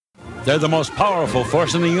They're the most powerful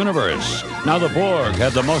force in the universe. Now the Borg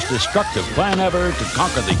have the most destructive plan ever to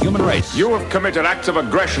conquer the human race. You have committed acts of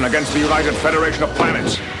aggression against the United Federation of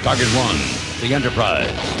Planets. Target 1, the Enterprise.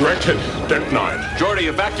 Directed, Det 9. Jordy,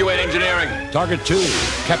 evacuate engineering. Target 2,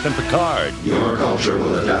 Captain Picard. Your culture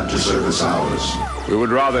will adapt to service hours. We would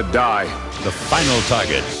rather die. The final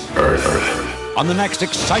target, Earth. On the next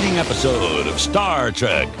exciting episode of Star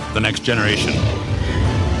Trek, The Next Generation.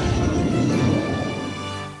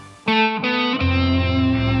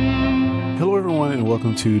 Hello, everyone, and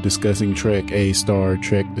welcome to Discussing Trek, a Star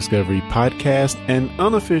Trek Discovery podcast, an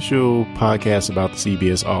unofficial podcast about the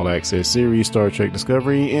CBS All Access series Star Trek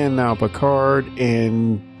Discovery, and now Picard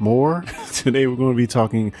and more. Today, we're going to be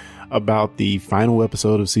talking about the final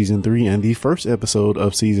episode of Season 3 and the first episode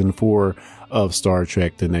of Season 4 of Star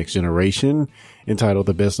Trek The Next Generation, entitled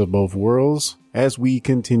The Best of Both Worlds, as we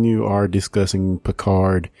continue our Discussing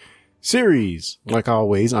Picard series. Like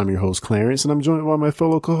always, I'm your host, Clarence, and I'm joined by my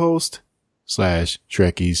fellow co-host /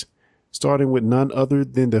 Trekkies, starting with none other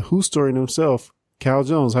than the Who story himself, Cal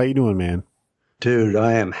Jones. How you doing, man? Dude,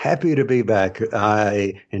 I am happy to be back.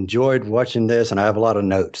 I enjoyed watching this, and I have a lot of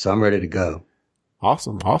notes, so I'm ready to go.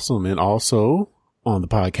 Awesome. And also on the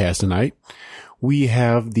podcast tonight, we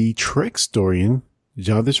have the Trek historian,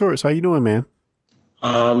 Jonathan Shorts. How you doing, man?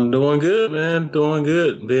 I'm doing good, man. Doing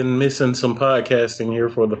good. Been missing some podcasting here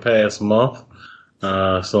for the past month.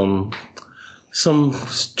 Some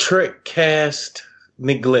Trek cast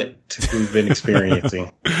neglect we've been experiencing.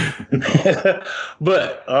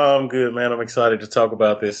 But I'm good, man. I'm excited to talk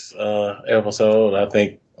about this episode. I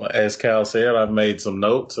think, as Cal said, I've made some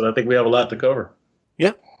notes, and I think we have a lot to cover.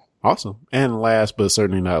 Yeah. Awesome. And last but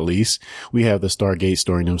certainly not least, we have the Stargate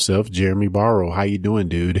historian himself, Jeremy Barrow. How you doing,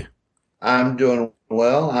 dude? I'm doing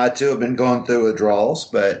well. I too have been going through withdrawals,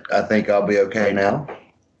 but I think I'll be okay now.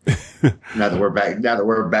 Now that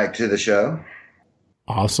we're back to the show.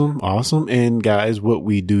 Awesome. And guys, what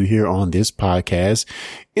we do here on this podcast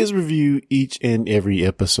is review each and every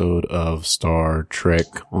episode of Star Trek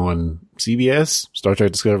on CBS, Star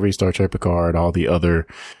Trek Discovery, Star Trek Picard, all the other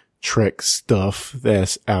Trek stuff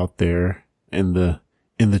that's out there in the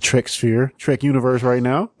Trek sphere, Trek universe right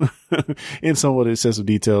now, in somewhat excessive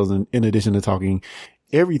details, and in addition to talking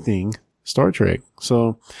everything Star Trek.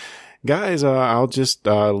 So guys, I'll just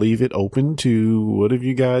leave it open to what have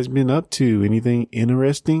you guys been up to? Anything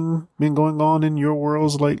interesting been going on in your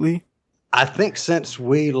worlds lately? I think since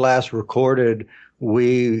we last recorded,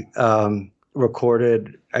 we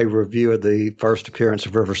recorded a review of the first appearance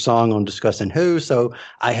of River Song on Discussing Who. So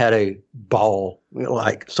I had a ball,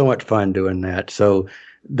 like so much fun doing that. So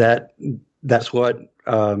that's what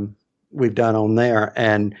we've done on there.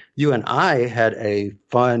 And you and I had a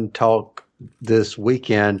fun talk this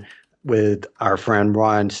weekend with our friend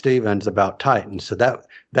Ryan Stevens about Titan. So that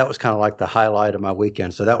was kind of like the highlight of my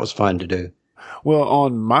weekend. So that was fun to do. Well,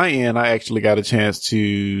 on my end, I actually got a chance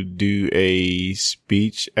to do a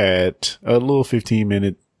speech a little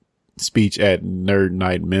 15-minute speech at Nerd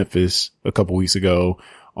Night Memphis a couple weeks ago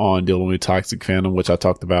on dealing with toxic fandom, which I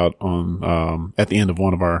talked about on, at the end of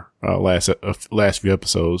one of our, last few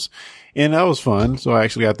episodes. And that was fun. So I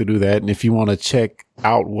actually got to do that. And if you want to check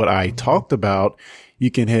out what I talked about, you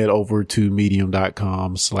can head over to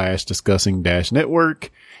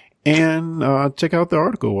medium.com/discussing-network and check out the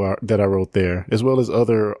article that I wrote there, as well as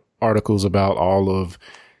other articles about all of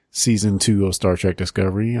Season 2 of Star Trek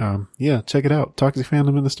Discovery. Yeah, check it out. Toxic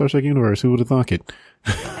fandom in the Star Trek universe. Who would have thunk it?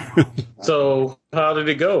 So how did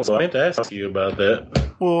it go? So I meant to ask you about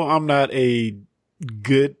that. Well, I'm not a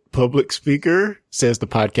good public speaker, says the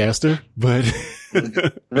podcaster, but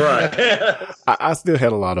right. I still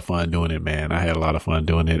had a lot of fun doing it, man. I had a lot of fun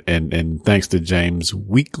doing it. And thanks to James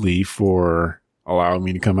Weekly for allowing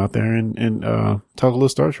me to come out there and talk a little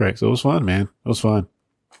Star Trek. So it was fun, man. It was fun.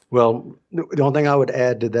 Well, the only thing I would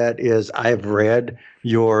add to that is I've read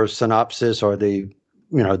your synopsis or the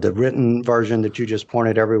written version that you just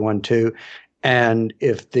pointed everyone to. And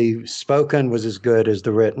if the spoken was as good as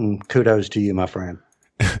the written, kudos to you, my friend.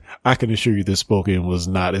 I can assure you the spoken was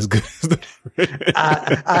not as good as the written.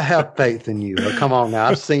 I have faith in you. Come on now.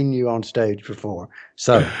 I've seen you on stage before.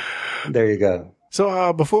 So there you go.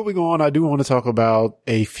 So, before we go on, I do want to talk about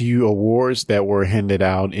a few awards that were handed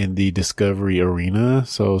out in the Discovery arena.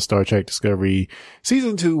 So, Star Trek Discovery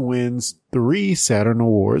Season 2 wins 3 Saturn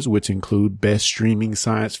Awards, which include Best Streaming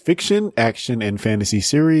Science Fiction, Action, and Fantasy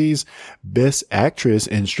Series, Best Actress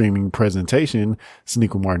in Streaming Presentation,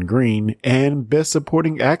 Sonequa Martin Green, and Best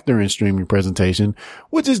Supporting Actor in Streaming Presentation,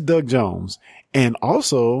 which is Doug Jones. And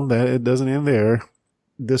also, that it doesn't end there,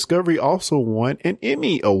 Discovery also won an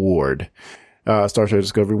Emmy Award. Star Trek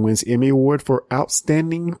Discovery wins Emmy Award for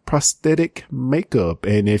Outstanding Prosthetic Makeup.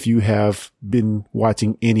 And if you have been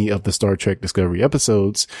watching any of the Star Trek Discovery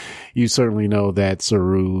episodes, you certainly know that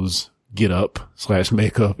Saru's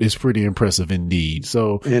get-up/makeup is pretty impressive indeed.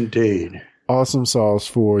 So, indeed, awesome sauce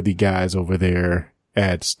for the guys over there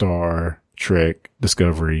at Star Trek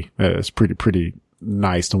Discovery. It's pretty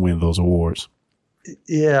nice to win those awards.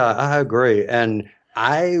 Yeah, I agree. And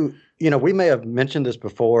we may have mentioned this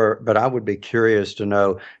before, but I would be curious to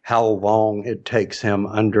know how long it takes him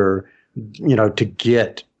to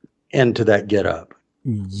get into that get up.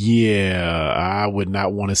 Yeah, I would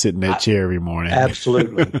not want to sit in that chair every morning.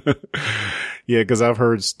 Absolutely. Yeah, because I've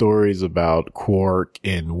heard stories about Quark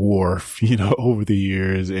and Worf, over the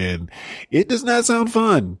years, and it does not sound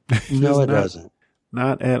fun. No, it doesn't.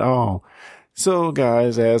 Not at all. So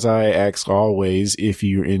guys, as I ask always, if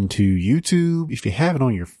you're into YouTube, if you have it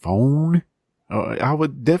on your phone, I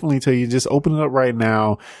would definitely tell you, just open it up right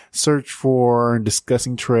now, search for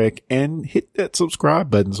Discussing Trek, and hit that subscribe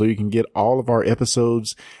button so you can get all of our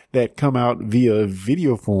episodes that come out via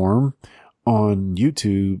video form on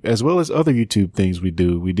YouTube, as well as other YouTube things we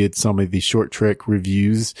do. We did some of the short Trek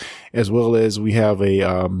reviews, as well as we have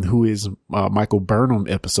a Who is Michael Burnham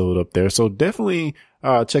episode up there. So definitely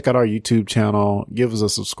check out our YouTube channel. Give us a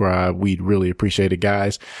subscribe. We'd really appreciate it,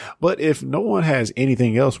 guys. But if no one has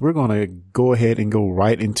anything else, we're going to go ahead and go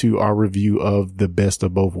right into our review of The Best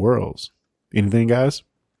of Both Worlds. Anything, guys?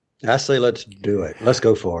 I say let's do it. Let's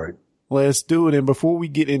go for it. Let's do it. And before we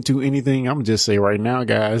get into anything, I'm going to just say right now,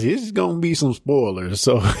 guys, it's going to be some spoilers.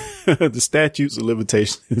 So the statutes of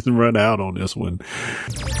limitations run out on this one.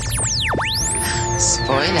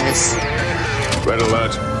 Spoilers. Red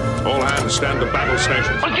alert. All hands stand to battle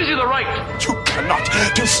stations. What gives you the right? You cannot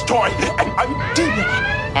destroy an idea.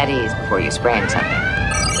 At ease before you spray him something.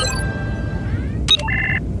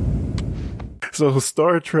 So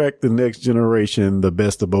Star Trek The Next Generation, The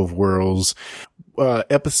Best of Both Worlds,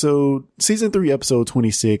 season 3, episode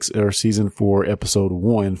 26, or season 4, episode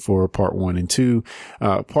 1 for part 1 and 2.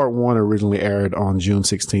 Part 1 originally aired on June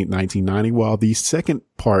 16th, 1990, while the second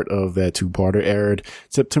part of that two-parter aired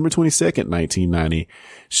September 22nd, 1990.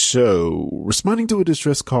 So, responding to a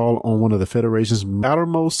distress call on one of the Federation's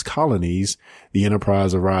outermost colonies, the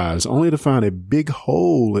Enterprise arrives, only to find a big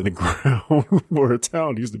hole in the ground where a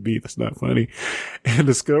town used to be. That's not funny. And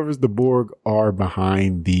discovers the Borg are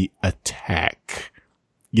behind the attack.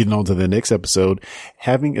 Getting on to the next episode,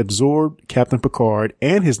 having absorbed Captain Picard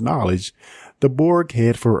and his knowledge, the Borg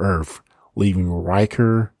head for Earth, leaving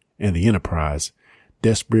Riker and the Enterprise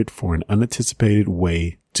desperate for an unanticipated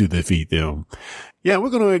way to defeat them. Yeah, we're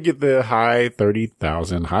going to get the high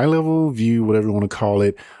 30,000, high level view, whatever you want to call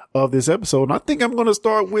it, of this episode. And I think I'm going to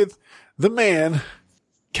start with the man,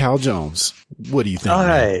 Cal Jones. What do you think? All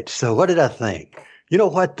right. So what did I think? You know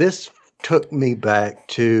what? This took me back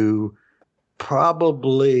to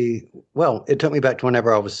it took me back to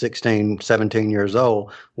whenever I was 16, 17 years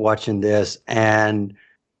old watching this. And,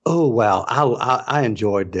 oh, wow, I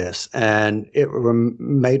enjoyed this. And it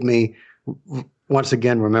made me once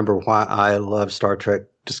again remember why I love Star Trek,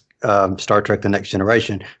 The Next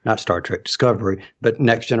Generation, not Star Trek Discovery, but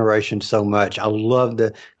Next Generation so much. I love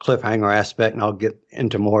the cliffhanger aspect, and I'll get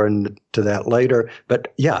into more into that later.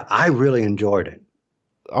 But, yeah, I really enjoyed it.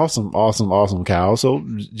 Awesome, Cal. So,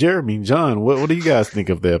 Jeremy, John, what do you guys think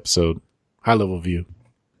of the episode? High level view.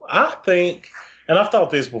 I think, and I've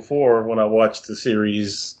thought this before when I watched the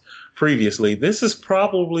series previously, this is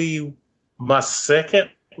probably my second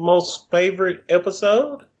most favorite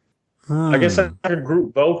episode. I guess I could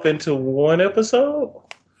group both into one episode.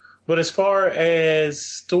 But as far as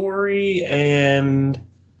story and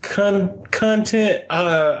content,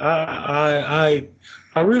 I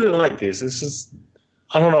really like this. This is,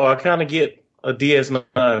 I don't know, I kind of get a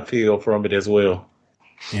DS9 feel from it as well.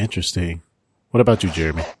 Interesting. What about you,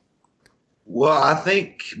 Jeremy? Well, I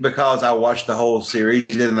think because I watched the whole series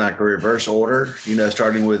in like a reverse order,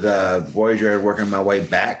 starting with Voyager and working my way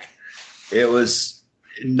back, it was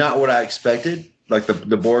not what I expected. Like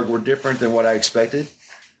the Borg were different than what I expected.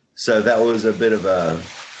 So that was a bit of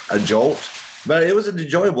a jolt. But it was an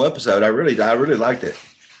enjoyable episode. I really liked it.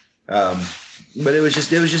 But it was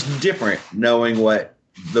just different knowing what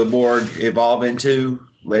the Borg evolve into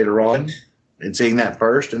later on and seeing that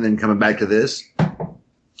first and then coming back to this.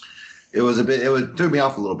 It threw me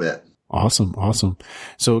off a little bit. Awesome.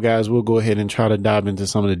 So guys, we'll go ahead and try to dive into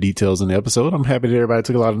some of the details in the episode. I'm happy that everybody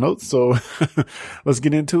took a lot of notes. So let's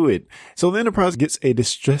get into it. So the Enterprise gets a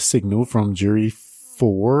distress signal from Jury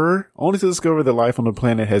 4, only to discover that life on the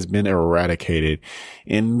planet has been eradicated.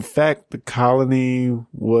 In fact, the colony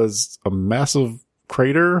was a massive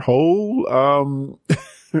crater hole.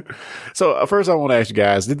 So first I want to ask you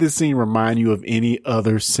guys, did this scene remind you of any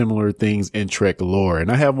other similar things in Trek lore? And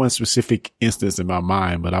I have one specific instance in my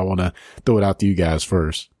mind, but I want to throw it out to you guys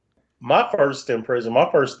first. My first impression, my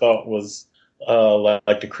first thought was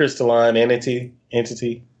like the crystalline entity.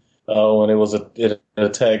 When it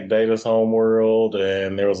attacked Data's homeworld,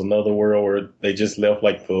 and there was another world where they just left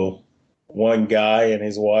like the one guy and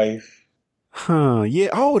his wife. Huh. Yeah.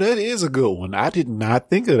 Oh, that is a good one. I did not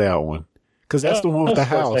think of that one. Because that's the one with the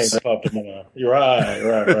house. You're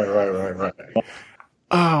right.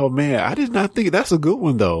 Oh, man. I did not think that's a good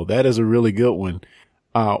one, though. That is a really good one.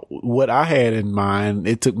 What I had in mind,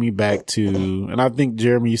 it took me back to, and I think,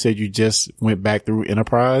 Jeremy, you said you just went back through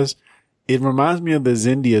Enterprise. It reminds me of the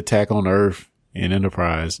Xindi attack on Earth in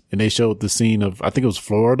Enterprise. And they showed the scene of, I think it was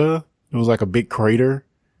Florida. It was like a big crater.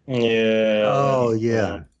 Yeah. Oh,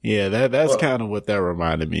 yeah. Yeah, that's kind of what that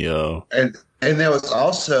reminded me of. And there was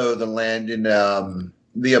also the land in the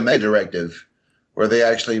Omega Directive, where they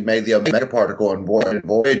actually made the Omega particle on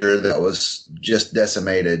Voyager that was just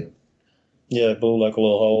decimated. Yeah, it blew like a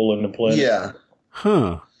little hole in the planet. Yeah.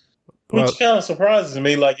 Huh. Which kind of surprises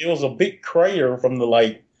me. Like, it was a big crater from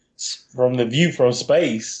the view from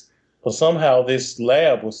space, but somehow this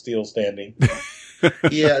lab was still standing.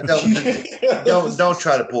 Yeah, don't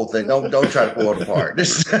try to pull things. Don't try to pull it apart.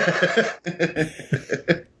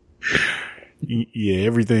 Yeah,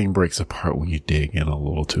 everything breaks apart when you dig in a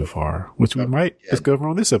little too far, which we might discover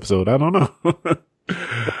on this episode. I don't know.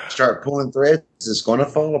 Start pulling threads, it's going to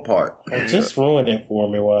fall apart. Well, just ruin it for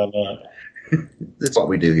me, why not? That's what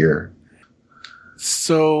we do here.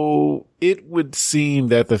 So it would seem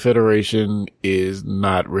that the Federation is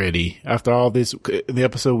not ready. After all this, in the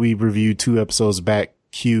episode we reviewed 2 episodes back,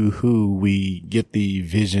 Q Who, we get the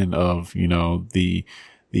vision of,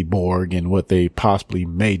 the Borg and what they possibly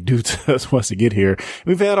may do to us once they get here.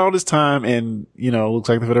 We've had all this time and, looks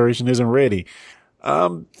like the Federation isn't ready.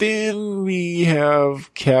 Then we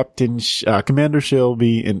have Commander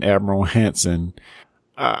Shelby and Admiral Hansen.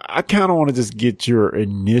 I kind of want to just get your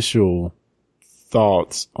initial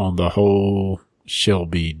thoughts on the whole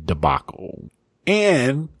Shelby debacle.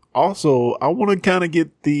 And also, I want to kind of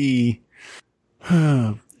get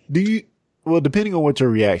depending on what your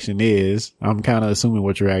reaction is, I'm kind of assuming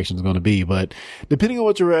what your reaction is going to be, but depending on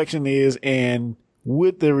what your reaction is, and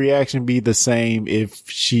would the reaction be the same if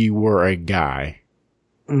she were a guy?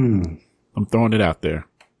 I'm throwing it out there.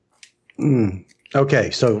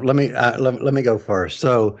 Okay, so let me go first.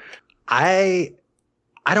 So I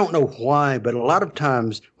don't know why, but a lot of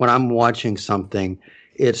times when I'm watching something,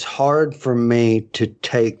 it's hard for me to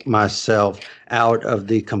take myself out of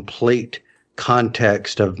the complete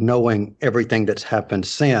context of knowing everything that's happened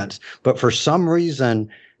since. But for some reason,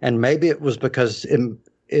 and maybe it was because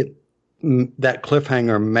that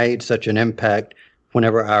cliffhanger made such an impact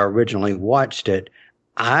whenever I originally watched it,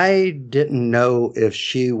 I didn't know if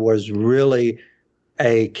she was really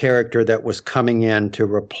a character that was coming in to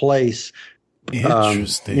replace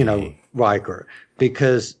Riker.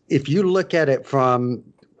 Because if you look at it from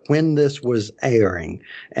when this was airing,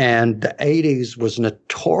 and the 80s was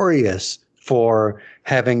notorious for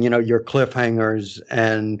having, your cliffhangers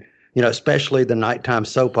and, especially the nighttime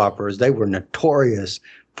soap operas, they were notorious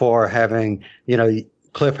for having,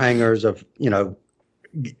 cliffhangers of,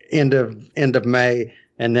 end of May.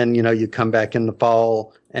 And then, you come back in the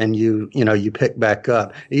fall and you pick back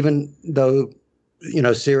up, even though,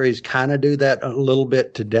 series kind of do that a little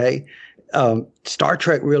bit today. Star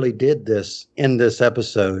Trek really did this in this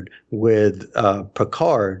episode with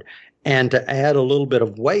Picard. And to add a little bit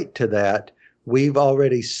of weight to that, we've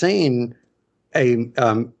already seen a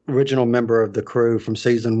original member of the crew from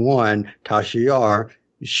season 1, Tasha Yar.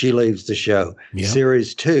 She leaves the show. Yeah.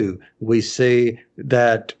 Series 2, we see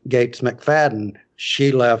that Gates McFadden,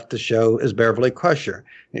 she left the show as Beverly Crusher.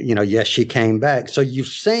 Yes, she came back. So you've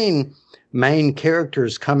seen main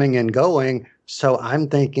characters coming and going. So I'm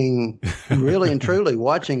thinking, really and truly,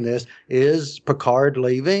 watching this, is Picard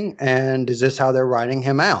leaving, and is this how they're writing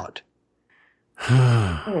him out?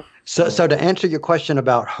 So to answer your question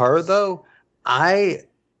about her, though, I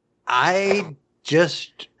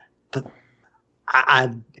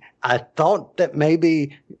thought that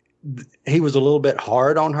maybe he was a little bit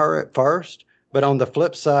hard on her at first, but on the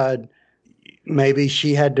flip side, maybe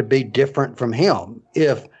she had to be different from him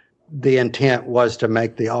if the intent was to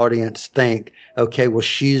make the audience think, okay, well,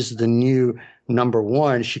 she's the new number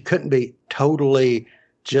 1. She couldn't be totally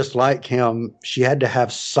just like him. She had to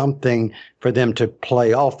have something for them to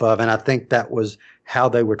play off of. And I think that was how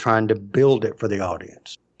they were trying to build it for the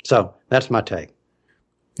audience. So that's my take.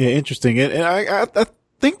 Yeah, interesting. And I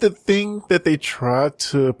think the thing that they try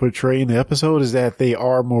to portray in the episode is that they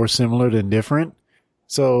are more similar than different.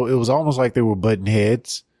 So it was almost like they were butting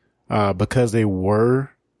heads, because they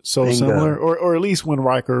were so similar, or at least when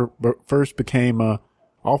Riker first became a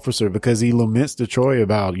officer, because he laments to Troy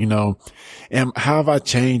about, how have I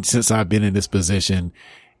changed since I've been in this position?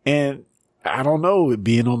 And I don't know,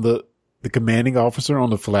 being on the commanding officer on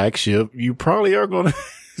the flagship, you probably are going to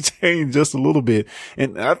change just a little bit.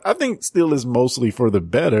 And I think still is mostly for the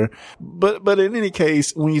better. But in any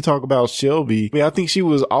case, when you talk about Shelby, I think she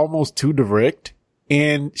was almost too direct.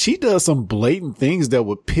 And she does some blatant things that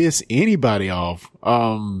would piss anybody off.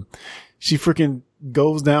 She freaking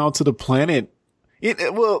goes down to the planet.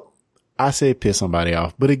 Well, I say piss somebody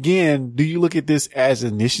off. But again, do you look at this as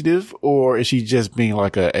initiative, or is she just being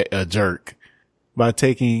like a jerk by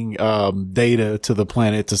taking data to the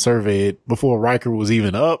planet to survey it before Riker was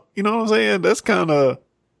even up? You know what I'm saying? That's kind of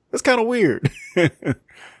weird.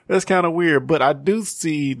 That's kind of weird. But I do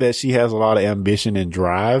see that she has a lot of ambition and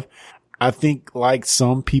drive. I think, like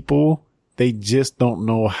some people, they just don't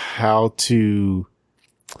know how to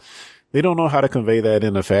convey that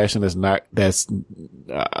in a fashion that's not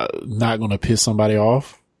going to piss somebody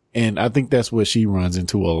off. And I think that's what she runs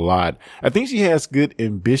into a lot. I think she has good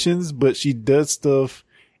ambitions, but she does stuff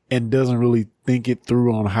and doesn't really think it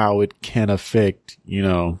through on how it can affect,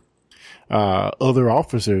 other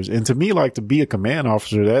officers. And to me, like, to be a command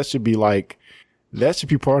officer, that should be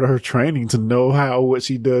part of her training, to know how what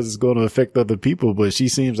she does is going to affect other people. But she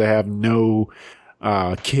seems to have no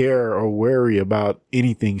care or worry about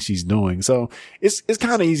anything she's doing. So it's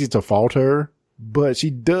kind of easy to fault her, but she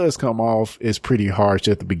does come off as pretty harsh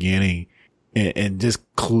at the beginning and just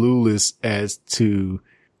clueless as to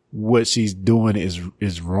what she's doing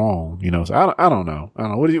is wrong. So I don't know.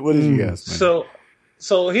 What did you guys think?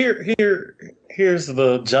 So here's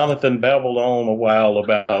the Jonathan babbled on a while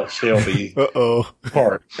about Shelby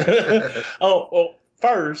part.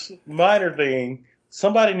 First, minor thing,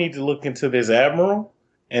 somebody needs to look into this Admiral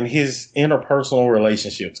and his interpersonal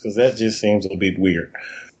relationships, because that just seems a bit weird.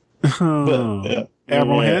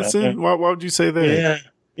 Admiral Hansen? Why would you say that? Yeah,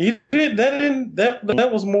 you did that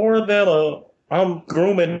was more than I'm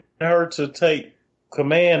grooming her to take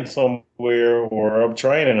command somewhere, or I'm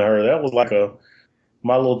training her. That was like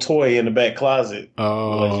my little toy in the back closet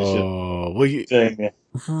relationship.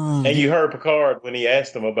 And you heard Picard when he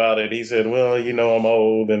asked him about it. He said, "Well, I'm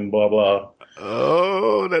old and blah blah."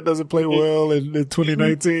 Oh, that doesn't play well in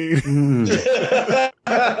 2019.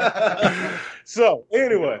 So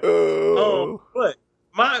anyway,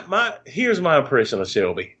 but here's my impression of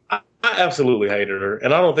Shelby. I absolutely hated her,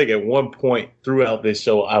 and I don't think at one point throughout this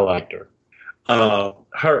show I liked her.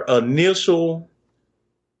 Her initial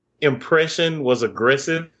impression was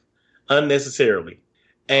aggressive unnecessarily,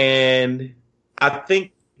 and I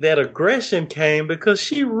think that aggression came because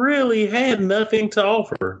she really had nothing to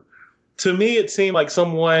offer. To me, it seemed like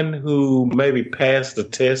someone who maybe passed a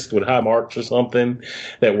test with high marks or something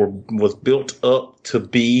that was built up to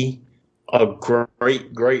be a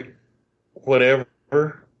great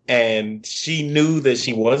whatever, and she knew that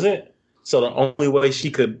she wasn't. So the only way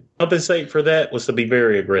she could compensate for that was to be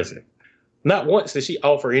very aggressive. Not once did she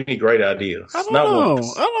offer any great ideas. I don't know.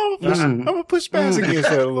 I'm going to push back against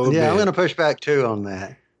that a little bit. Yeah, I'm going to push back too on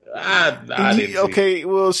that. I didn't okay,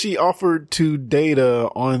 well, she offered to Data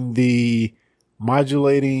on the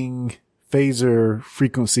modulating phaser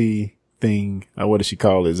frequency thing. What did she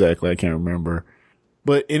call it exactly? I can't remember.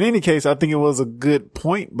 But in any case, I think it was a good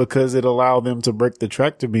point because it allowed them to break the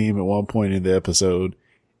tractor beam at one point in the episode.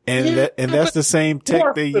 And that's the same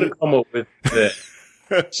tech they use. Come up with that.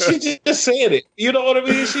 She just said it. You know what I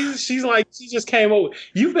mean? She's like, she just came over.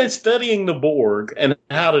 You've been studying the Borg and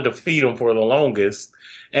how to defeat them for the longest.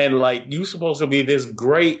 And like, you're supposed to be this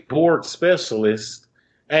great Borg specialist.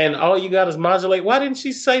 And all you got is modulate. Why didn't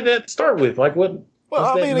she say that to start with? Like, what?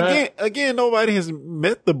 Well, I mean, again, nobody has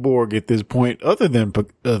met the Borg at this point other than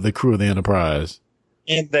the crew of the Enterprise.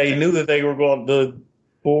 And they knew that the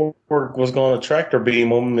Borg was going to tractor beam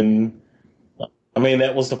them. And I mean,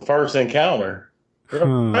 that was the first encounter.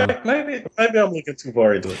 Maybe I'm looking too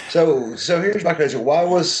far into it. So here's my question: Why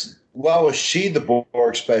was she the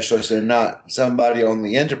Borg specialist and not somebody on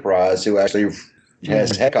the Enterprise who actually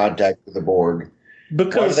has head contact with the Borg?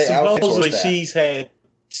 Because supposedly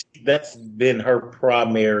that's been her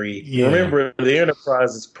primary. Yeah. Remember, the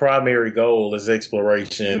Enterprise's primary goal is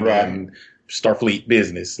exploration and Starfleet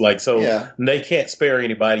business. They can't spare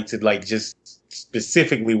anybody to just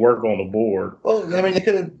specifically work on the Borg. Well, I mean, they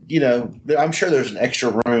could have, I'm sure there's an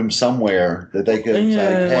extra room somewhere that they could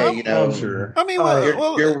say, hey, I'm sure. I mean,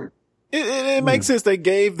 It makes sense. They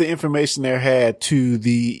gave the information they had to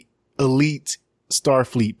the elite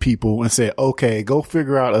Starfleet people and said, okay, go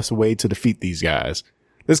figure out us a way to defeat these guys.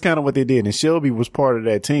 That's kind of what they did. And Shelby was part of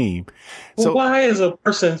that team. So why is a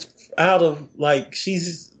person out of, like,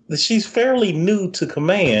 she's fairly new to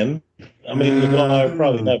command. I mean,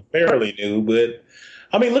 probably not fairly new, but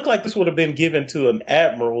I mean, look like this would have been given to an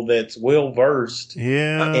admiral that's well versed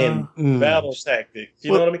in battle tactics.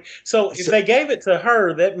 You know what I mean? So if they gave it to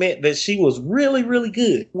her, that meant that she was really, really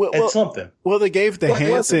good at something. Well, they gave the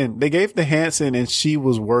Hansen. They gave the Hansen, and she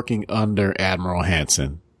was working under Admiral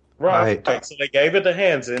Hansen. Right. So they gave it to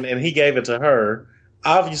Hansen, and he gave it to her.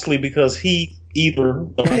 Obviously, because he either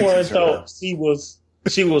thought she was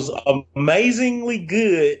amazingly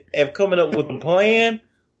good at coming up with a plan,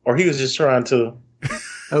 or he was just trying to.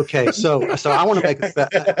 Okay, so I want to make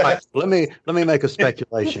let me make a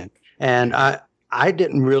speculation, and I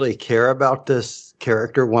didn't really care about this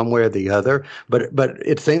character one way or the other, but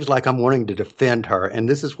it seems like I'm wanting to defend her, and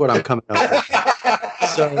this is what I'm coming up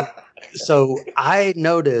with. So I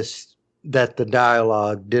noticed that the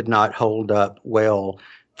dialogue did not hold up well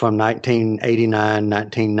from 1989,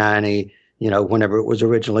 1990. Whenever it was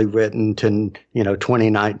originally written to,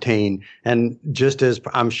 2019. And just as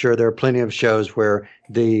I'm sure there are plenty of shows where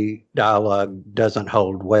the dialogue doesn't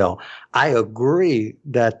hold well. I agree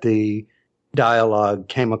that the dialogue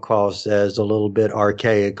came across as a little bit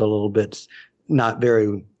archaic, a little bit not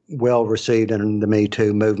very well received in the Me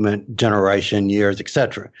Too movement, generation, years,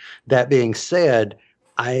 etc. That being said,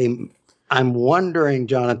 I'm wondering,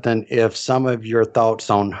 Jonathan, if some of your thoughts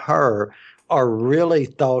on her are really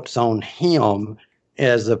thoughts on him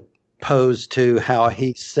as opposed to how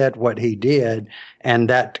he said what he did, and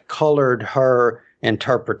that colored her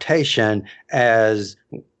interpretation as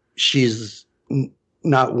she's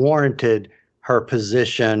not warranted her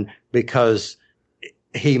position because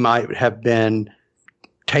he might have been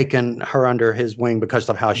taken her under his wing because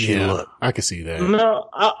of how she looked. I can see that. No,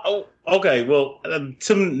 okay. Well,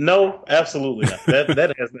 no, absolutely not.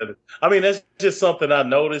 That has nothing. I mean, that's just something I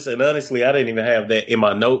noticed, and honestly, I didn't even have that in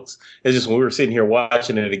my notes. It's just when we were sitting here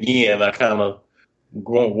watching it again, I kind of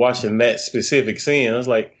watching that specific scene. I was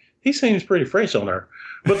like, he seems pretty fresh on her,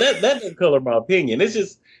 but that doesn't color my opinion. It's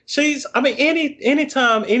just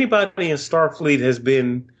anytime anybody in Starfleet has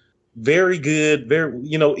been very good,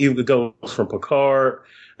 it goes from Picard.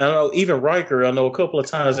 I know even Riker, I know a couple of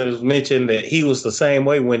times it was mentioned that he was the same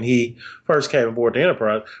way when he first came aboard the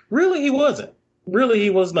Enterprise. Really, he wasn't. Really, he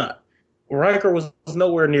was not. Riker was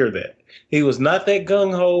nowhere near that. He was not that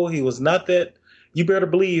gung-ho. He was not that. You better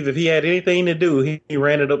believe if he had anything to do, he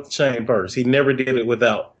ran it up the chain first. He never did it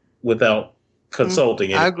without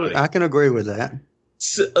consulting anybody. I can agree with that.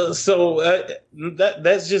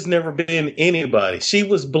 That's just never been anybody. She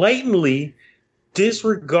was blatantly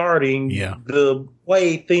disregarding the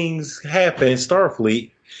way things happen in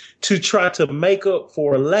Starfleet to try to make up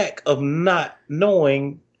for a lack of not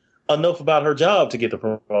knowing enough about her job to get the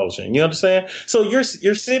promotion. You understand? So you're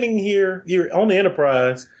sitting here, you're on the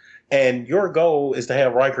Enterprise, and your goal is to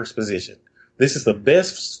have Riker's position. This is the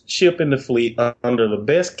best ship in the fleet, under the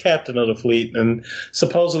best captain of the fleet, and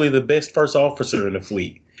supposedly the best first officer in the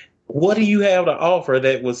fleet. What do you have to offer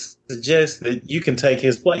that would suggest that you can take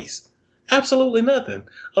his place? Absolutely nothing,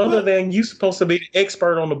 other than you're supposed to be the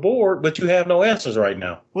expert on the board, but you have no answers right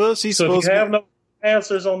now. Well, so if you have no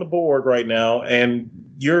answers on the board right now, and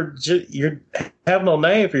you have no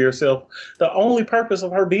name for yourself, the only purpose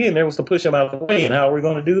of her being there was to push him out of the way. And how are we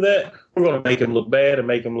going to do that? We're going to make him look bad and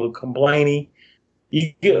make him look complainy.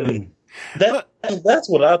 You get me? That's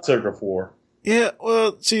what I took her for. Yeah,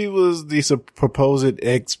 well, she was the supposed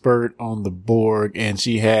expert on the Borg, and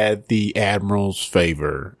she had the Admiral's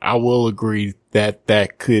favor. I will agree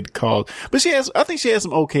that could cause, but I think she has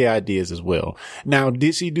some okay ideas as well. Now,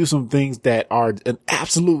 did she do some things that are an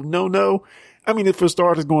absolute no-no? I mean, if for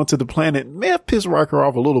starters, going to the planet may have pissed Riker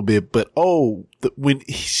off a little bit, but when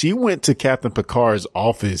she went to Captain Picard's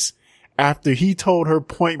office after he told her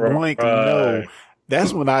point blank no,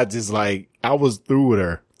 that's when I just I was through with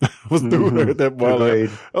her. I was through her at that point.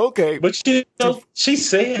 Okay. But she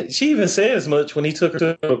even said as much when he took her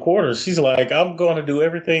to the quarters. She's like, I'm going to do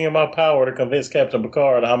everything in my power to convince Captain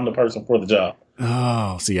Picard I'm the person for the job.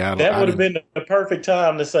 Oh, see, that would have been the perfect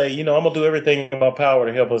time to say, I'm going to do everything in my power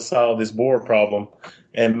to help us solve this board problem,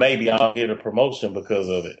 and maybe I'll get a promotion because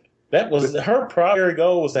of it. That was her primary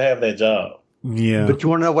goal, was to have that job. Yeah. But you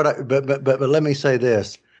want to know what but let me say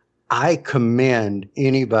this. I commend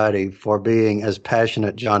anybody for being as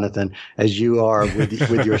passionate, Jonathan, as you are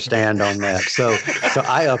with your stand on that. So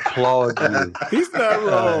I applaud you. He's not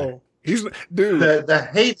wrong. He's dude. The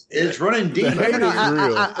hate is running deep. The hate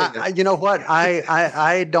is real. You know what?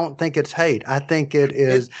 I don't think it's hate. I think it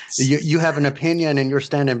is. You have an opinion and you're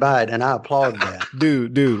standing by it, and I applaud that.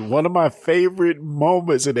 Dude. One of my favorite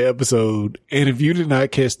moments in the episode, and if you did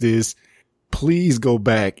not catch this, please go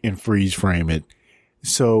back and freeze frame it.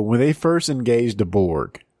 So when they first engaged the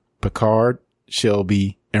Borg, Picard,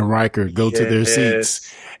 Shelby, and Riker go to their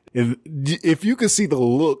seats. And if you could see the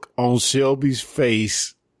look on Shelby's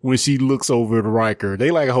face when she looks over at Riker,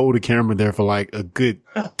 they like hold the camera there for like a good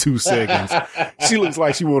 2 seconds. She looks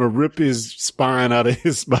like she want to rip his spine out of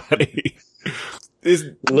his body.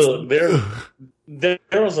 Look, there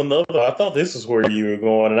was another. I thought this is where you were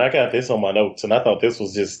going, and I got this on my notes, and I thought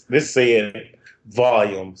this said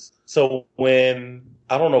volumes. So when,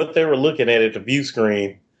 I don't know what they were looking at the view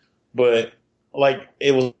screen, but like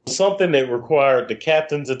it was something that required the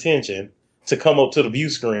captain's attention to come up to the view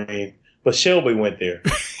screen, but Shelby went there.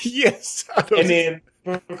 Yes. And then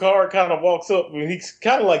Picard kind of walks up and he's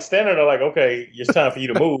kind of like standing there like, okay, it's time for you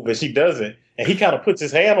to move. But she doesn't. And he kind of puts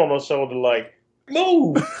his hand on her shoulder like,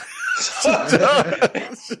 move.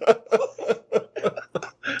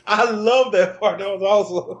 I love that part. That was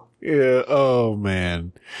awesome. Yeah. Oh,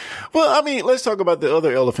 man. Well, I mean, let's talk about the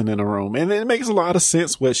other elephant in the room. And it makes a lot of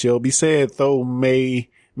sense what Shelby said, though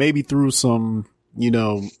maybe through some,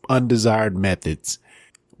 undesired methods.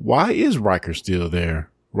 Why is Riker still there?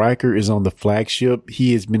 Riker is on the flagship.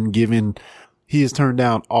 He has turned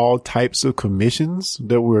down all types of commissions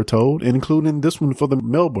that we're told, including this one for the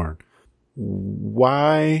Melbourne.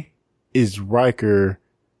 Why is Riker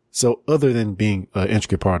so, other than being an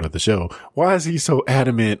intricate part of the show, why is he so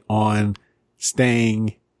adamant on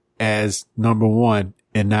staying as number one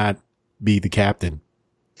and not be the captain?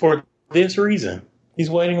 For this reason. He's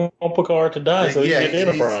waiting on Picard to die so he can get the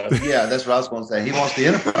Enterprise. Yeah, that's what I was going to say. He wants the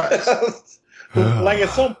Enterprise. Like at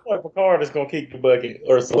some point, Picard is going to kick the bucket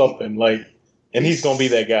or something, and he's going to be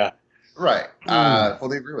that guy. Right. I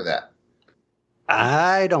fully agree with that.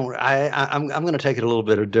 I'm going to take it a little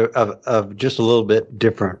bit of just a little bit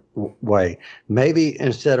different way. Maybe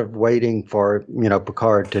instead of waiting for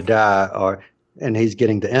Picard to die and he's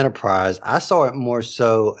getting the Enterprise, I saw it more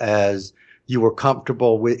so as you were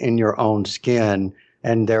comfortable in your own skin,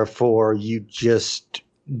 and therefore you just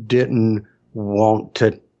didn't want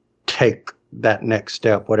to take that next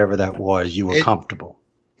step, whatever that was. You were comfortable.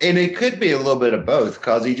 And it could be a little bit of both,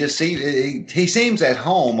 because he seems at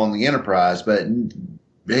home on the Enterprise, but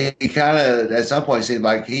he kind of at some point seems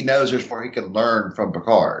like he knows there's where he can learn from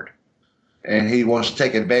Picard, and he wants to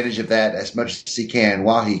take advantage of that as much as he can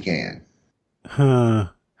while he can. Well,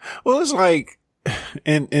 it's like,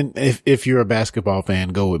 and if you're a basketball fan,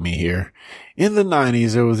 go with me here. In the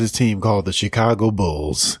 90s, there was this team called the Chicago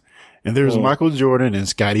Bulls, and there was Michael Jordan and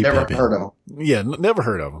Scottie Pippen. Never heard of him. Yeah, never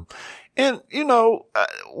heard of him. And,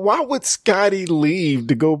 why would Scotty leave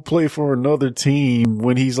to go play for another team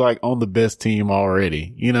when he's like on the best team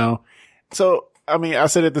already, So, I mean, I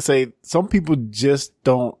said it to say some people just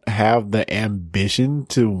don't have the ambition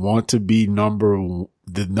to want to be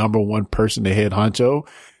the number one person, the head honcho.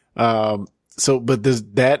 But does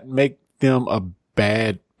that make them a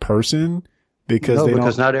bad person?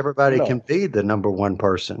 Because not everybody can be the number one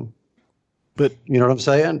person. But you know what I'm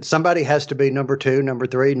saying? Somebody has to be number 2, number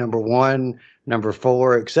 3, number 1, number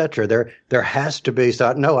 4, etc. There has to be.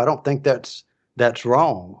 So no, I don't think that's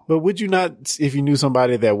wrong. But would you not, if you knew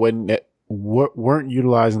somebody that weren't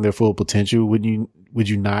utilizing their full potential, would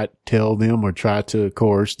you not tell them or try to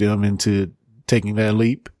coerce them into taking that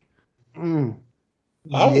leap? Yes.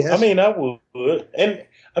 I mean, I would. And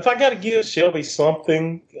if I got to give Shelby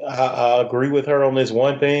something, I agree with her on this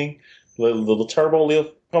one thing, the turbo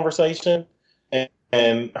lift conversation.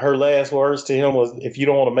 And her last words to him was, if you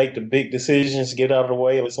don't want to make the big decisions, get out of the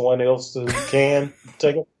way and let someone else who can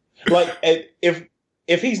take them. Like,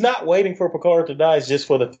 if he's not waiting for Picard to die, it's just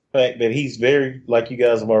for the fact that he's very, like you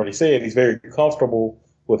guys have already said, he's very comfortable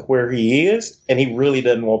with where he is, and he really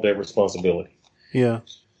doesn't want that responsibility. Yeah.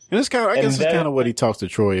 And it's kind of, I guess it's kind of what he talks to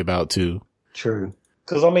Troy about, too. True.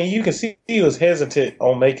 Because, I mean, you can see he was hesitant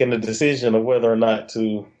on making the decision of whether or not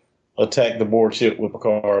to attack the Borg ship with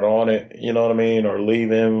Picard on it, you know what I mean, or leave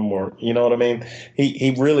him, or you know what I mean.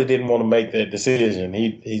 He really didn't want to make that decision.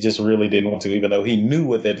 He just really didn't want to, even though he knew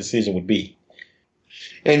what that decision would be.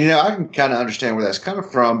 And I can kind of understand where that's coming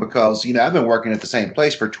from, because I've been working at the same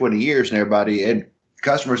place for 20 years, and everybody and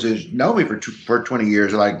customers who know me for 20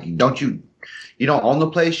 years are like, you don't own the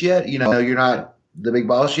place yet? You're not the big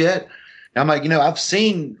boss yet? And I'm like, I've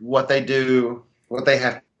seen what they do, what they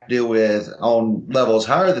have to deal with on levels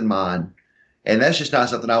higher than mine, and that's just not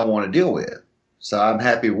something I want to deal with. So I'm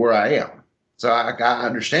happy where I am. So I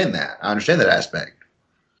understand that. I understand that aspect.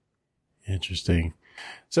 Interesting.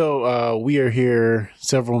 So we are here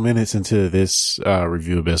several minutes into this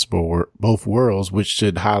review of Best of Both Worlds, which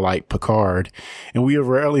should highlight Picard. And we have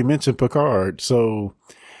rarely mentioned Picard. So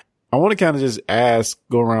I want to kind of just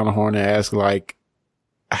go around the horn and ask, like,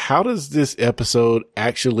 how does this episode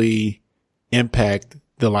actually impact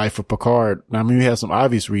the life of Picard? I mean, we have some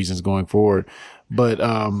obvious reasons going forward, but,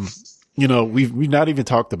 we've not even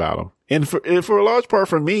talked about him. And for a large part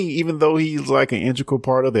for me, even though he's like an integral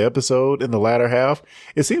part of the episode in the latter half,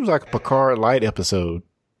 it seems like a Picard light episode.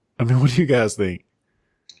 I mean, what do you guys think?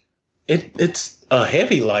 It's a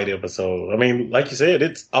heavy light episode. I mean, like you said,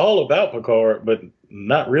 it's all about Picard, but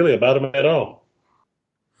not really about him at all.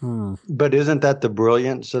 But isn't that the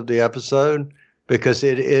brilliance of the episode? Because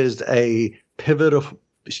it is a pivotal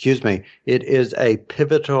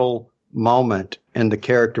moment in the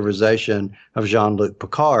characterization of Jean-Luc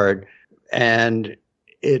Picard, and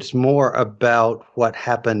it's more about what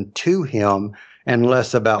happened to him and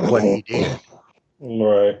less about what he did.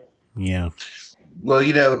 Right. Yeah. Well,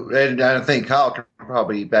 and I think Kyle can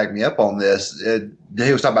probably back me up on this.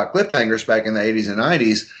 He was talking about cliffhangers back in the 80s and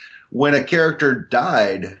 90s. When a character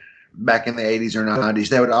died back in the 80s or 90s,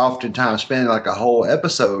 they would oftentimes spend like a whole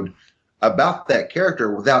episode about that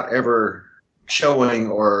character without ever showing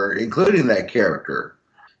or including that character.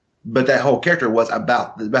 But that whole character was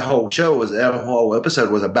about that whole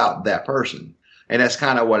episode was about that person. And that's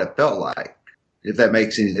kind of what it felt like. If that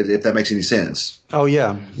makes any sense. Oh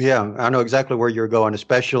yeah. I know exactly where you're going,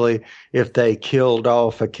 especially if they killed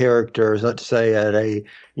off a character, let's say at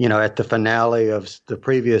the finale of the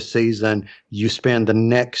previous season, you spend the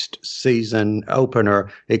next season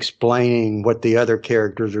opener explaining what the other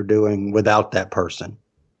characters are doing without that person.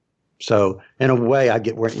 So in a way I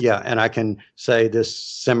get where, and I can say this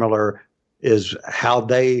similar is how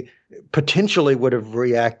they potentially would have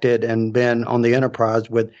reacted and been on the Enterprise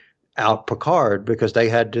without Picard, because they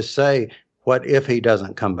had to say, what if he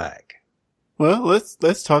doesn't come back? Well,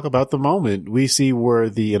 let's talk about the moment. We see where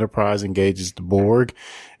the Enterprise engages the Borg.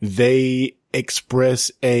 They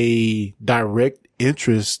express a direct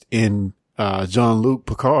interest in Jean-Luc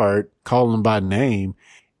Picard, calling him by name,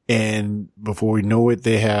 and before we know it,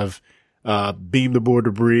 they have beamed aboard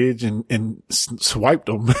the bridge and swiped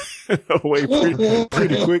them away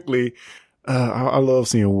pretty quickly. I love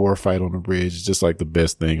seeing war fight on the bridge. It's just like the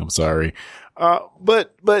best thing. I'm sorry.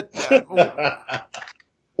 But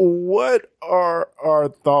what are our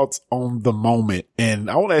thoughts on the moment?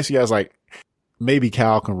 And I want to ask you guys, like, maybe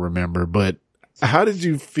Cal can remember, but how did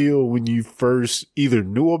you feel when you first either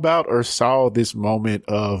knew about or saw this moment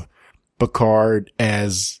of Picard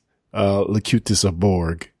as Locutus of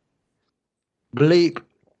Borg? Bleep.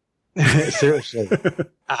 Seriously.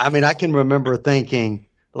 I mean, I can remember thinking,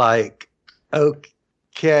 like,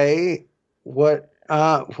 okay, what?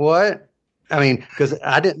 I mean, because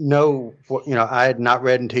I didn't know what, I had not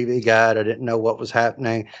read in TV Guide. I didn't know what was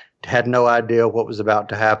happening, had no idea what was about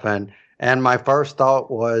to happen. And my first thought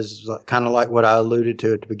was kind of like what I alluded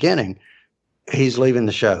to at the beginning. He's leaving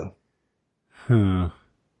the show.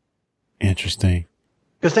 Interesting.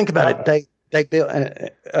 Because think about it. They built,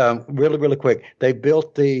 really, really quick, they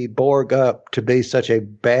built the Borg up to be such a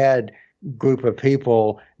bad group of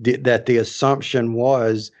people that the assumption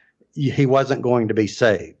was he wasn't going to be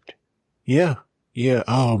saved. Yeah.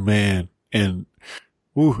 Oh man. And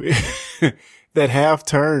that half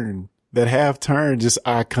turn just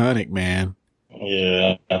iconic, man.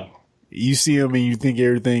 Yeah. You see him and you think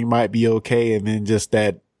everything might be okay, and then just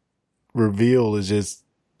that reveal is just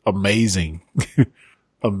amazing.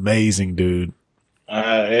 Amazing, dude. But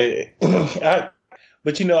I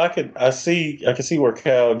can see where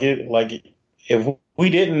Cal get, like, if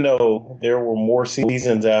we didn't know there were more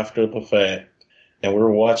seasons after the fact and we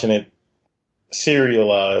were watching it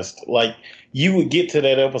serialized, like, you would get to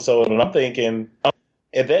that episode and I'm thinking,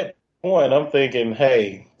 at that point,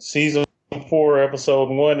 hey, season 4, episode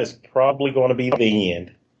 1 is probably going to be the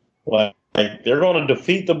end. Like they're going to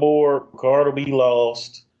defeat the Borg, Picard will be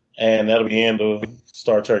lost, and that'll be the end of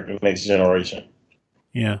Star Trek: The Next Generation.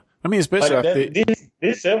 Yeah. I mean, especially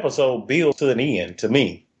this episode builds to an end to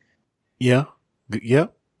me. Yeah. I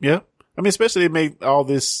mean, especially it made all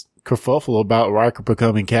this kerfuffle about Riker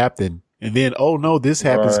becoming captain, and then, oh no, this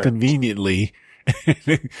happens conveniently.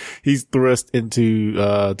 He's thrust into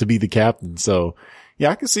to be the captain. So yeah,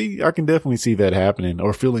 I can definitely see that happening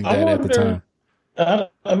or feeling that at the time.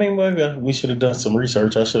 I mean, we should have done some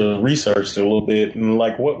research. I should have researched it a little bit, and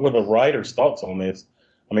like, what were the writers' thoughts on this?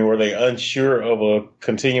 I mean, were they unsure of a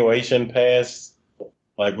continuation past,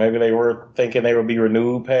 like maybe they were thinking they would be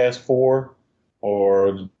renewed past 4,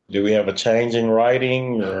 or Do we have a change in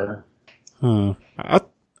writing or?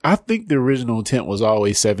 I think the original intent was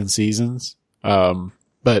always 7 seasons.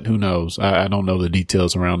 But who knows? I don't know the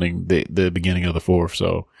details surrounding the beginning of the 4th.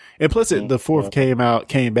 So, and plus the 4th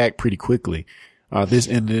came back pretty quickly. This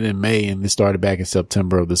ended in May and this started back in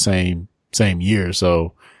September of the same year.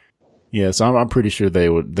 So, yeah, so I'm pretty sure they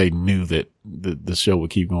knew that the show would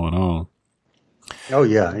keep going on. Oh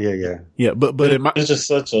yeah. Yeah, but it's just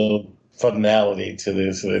such a finality to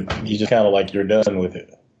this that you just kind of like you're done with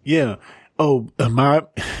it. Yeah. Oh, in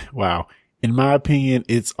my opinion,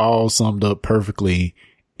 it's all summed up perfectly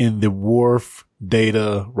in the Worf,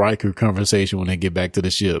 Data, Riker conversation when they get back to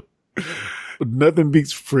the ship. Nothing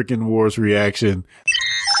beats freaking Worf's reaction.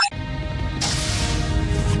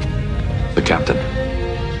 The captain.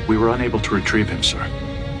 We were unable to retrieve him, sir.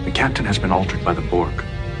 The captain has been altered by the Borg.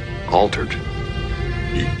 Altered?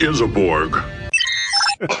 He is a Borg.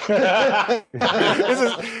 Go back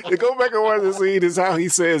and watch the scene. Is how he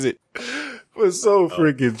says it. But so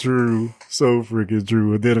freaking true. So freaking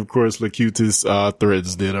true. And then, of course, Locutus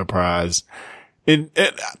threatens the Enterprise. And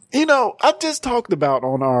I just talked about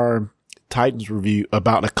on our Titans review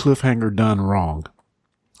about a cliffhanger done wrong.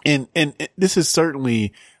 And this is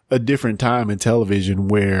certainly a different time in television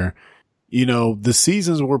where, the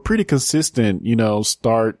seasons were pretty consistent,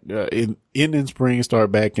 start end in spring,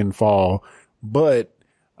 start back in fall. But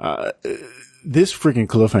this freaking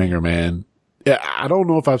cliffhanger, man, I don't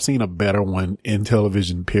know if I've seen a better one in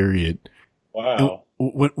television, period. Wow.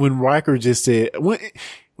 When Riker just said, when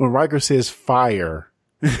Riker says fire,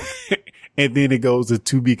 and then it goes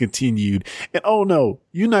to be continued. And oh no,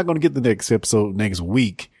 you're not going to get the next episode next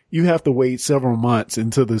week. You have to wait several months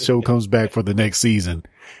until the show comes back for the next season.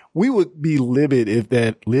 We would be livid if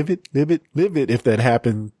that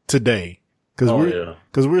happened today.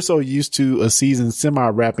 Cause we're so used to a season semi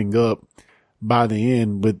wrapping up by the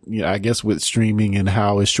end with, I guess with streaming and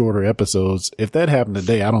how it's shorter episodes. If that happened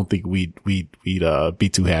today, I don't think we'd be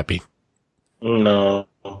too happy. No,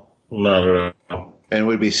 not at all. And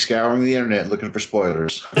we'd be scouring the internet looking for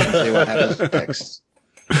spoilers. See what happens next.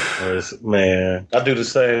 Man, I do the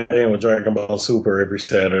same thing with Dragon Ball Super every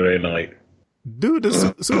Saturday night. Dude,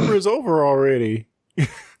 the Super is over already.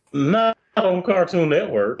 Not on Cartoon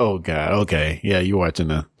Network. Oh God. Okay. Yeah. You're watching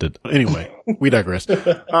the anyway, we digress.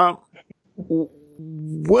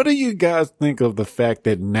 What do you guys think of the fact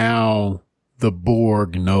that now the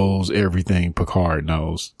Borg knows everything Picard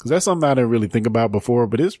knows? Cause that's something I didn't really think about before,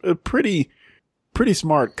 but it's a pretty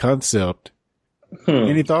smart concept.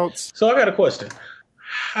 Any thoughts? So I got a question.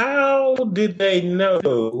 How did they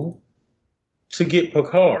know to get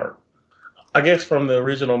Picard? I guess from the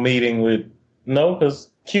original meeting because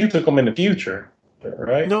Q took him in the future,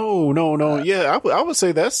 right? No. Yeah, I would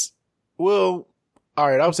say all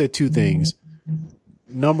right, I would say 2 things.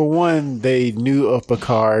 Number one, they knew of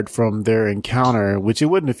Picard from their encounter, which it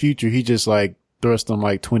wasn't the future. He just thrust them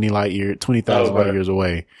 20,000 light years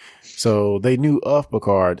away. So they knew of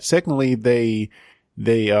Picard. Secondly, they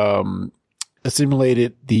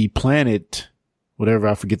assimilated the planet, whatever,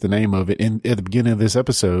 I forget the name of it, at the beginning of this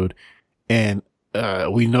episode. And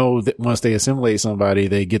we know that once they assimilate somebody,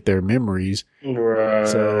 they get their memories. Right.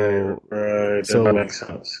 That makes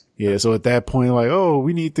sense. Yeah. So at that point,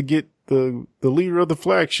 we need to get the leader of the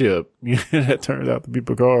flagship. That turned out to be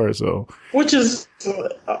Picard. So, which is,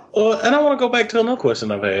 and I want to go back to another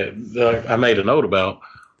question I've had that I made a note about.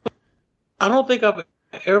 I don't think I've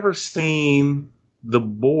ever seen the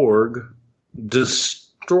Borg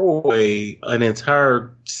destroy an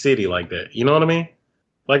entire city like that. You know what I mean?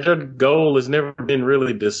 Their goal has never been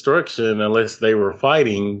really destruction unless they were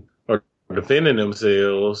fighting or defending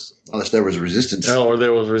themselves. Unless there was resistance. Or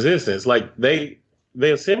there was resistance. They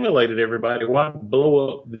assimilated everybody. Why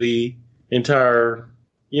blow up the entire,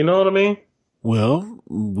 you know what I mean? Well,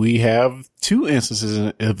 we have 2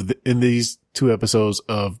 instances in these 2 episodes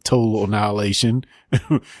of total annihilation.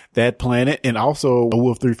 That planet and also a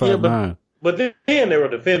Wolf 359. Yeah, but then they were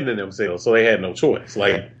defending themselves, so they had no choice.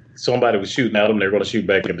 Somebody was shooting at them, they're going to shoot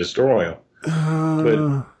back and destroy them.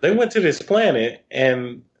 But they went to this planet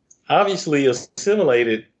and obviously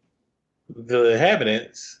assimilated the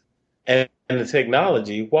inhabitants and the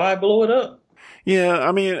technology. Why blow it up? Yeah,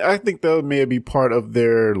 I mean, I think that may be part of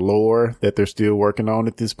their lore that they're still working on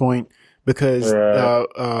at this point because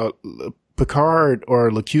Picard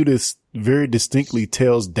or Locutus very distinctly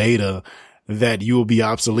tells Data that you will be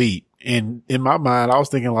obsolete. And in my mind, I was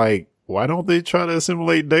thinking why don't they try to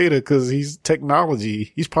assimilate Data? Because he's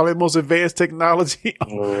technology. He's probably the most advanced technology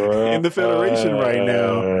in the Federation right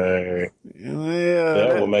now. Yeah,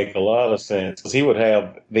 that would make a lot of sense. Because he would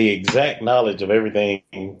have the exact knowledge of everything,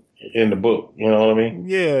 in the book. You know what I mean?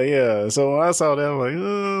 Yeah. So when I saw that, I'm like,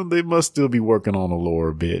 oh, they must still be working on the lore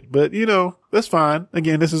a bit. But, that's fine.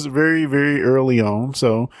 Again, this is very, very early on.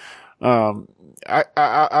 So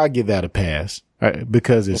I give that a pass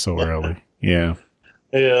because it's so early. Yeah.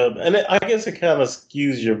 Yeah. And I guess it kind of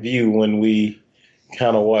skews your view when we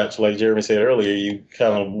kind of watch, like Jeremy said earlier, you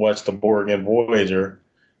kind of watch the Borg and Voyager,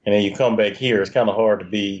 and then you come back here. It's kind of hard to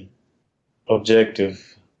be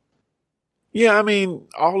objective. Yeah, I mean,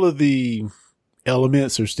 all of the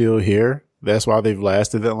elements are still here. That's why they've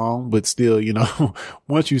lasted that long. But still,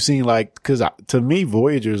 once you've seen because to me,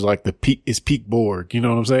 Voyager is like peak Borg. You know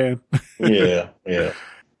what I'm saying? Yeah.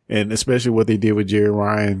 And especially what they did with Jerry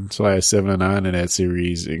Ryan / 7 and 9 in that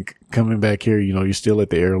series, and coming back here, you're still at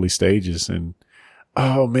the early stages. And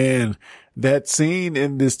oh man, that scene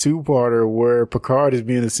in this 2-parter where Picard is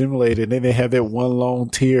being assimilated, and then they have that one long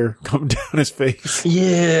tear come down his face.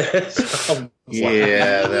 Yeah.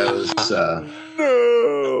 Yeah, that was no.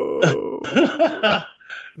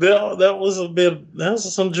 that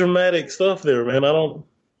was some dramatic stuff there, man. Oh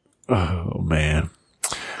man.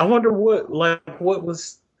 I wonder what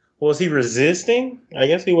was he resisting? I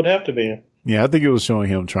guess he would have to be. Yeah, I think it was showing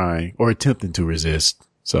him trying or attempting to resist.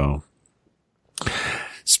 So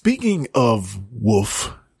speaking of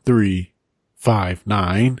Wolf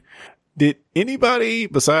 359, did anybody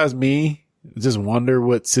besides me just wonder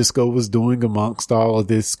what Cisco was doing amongst all of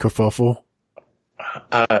this kerfuffle?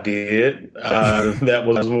 I did. That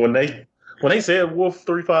was when they said Wolf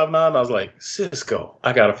 359. I was like, Cisco.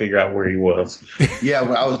 I got to figure out where he was. Yeah,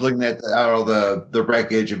 I was looking at the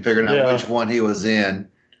wreckage and figuring out which one he was in.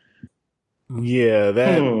 Yeah,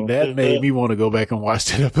 that made me want to go back and watch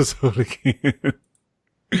that episode again.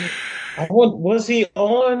 Was he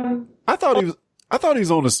on? I thought he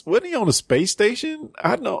was on wasn't he on a space station?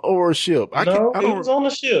 Or a ship. He was on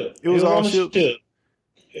a ship. It was on a ship.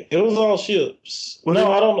 It was on ships. I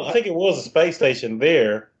don't know. I think it was a space station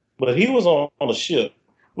there, but he was on a ship.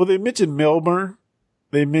 Well, they mentioned Melbourne.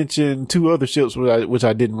 They mentioned 2 other ships, which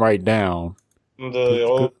I didn't write down.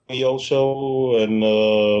 The Osho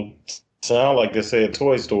and sound like they said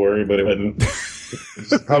Toy Story, but it wasn't.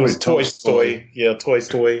 Probably Toy Story. Yeah, Toy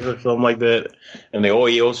Story or something like that. And the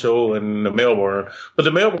Osho and the Melbourne. But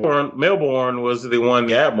the Melbourne was the one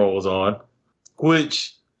the Admiral was on,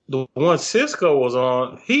 which the one Cisco was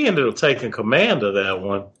on, he ended up taking command of that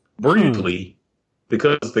one briefly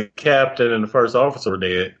because the captain and the first officer were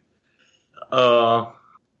dead.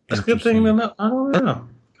 It's a good thing that I don't know.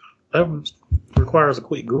 That requires a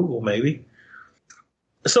quick Google, maybe.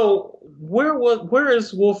 So where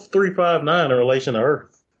is Wolf 359 in relation to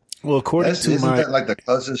Earth? Well, according to isn't that like the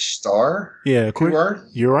closest star? Yeah, to Earth?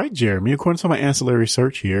 You're right, Jeremy. According to my ancillary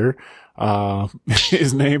search here,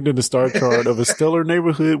 is named in the star chart of a stellar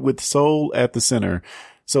neighborhood with Sol at the center.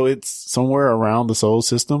 So it's somewhere around the Sol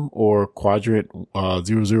system or quadrant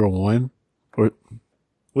 001, or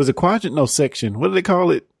was it quadrant? No, section. What do they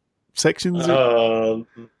call it? Sections? No.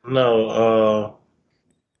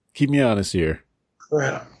 Keep me honest here.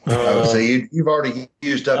 I would say you've already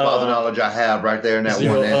used up all the knowledge I have right there in that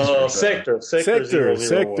one answer. Sector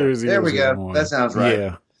 001. There we go. That sounds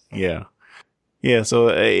right. Yeah. So,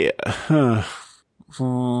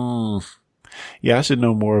 yeah, I should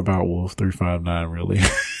know more about Wolf 359, really.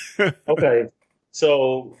 Okay.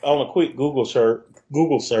 So, on a quick Google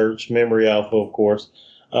search, Memory Alpha, of course,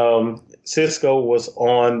 Cisco was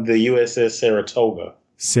on the USS Saratoga.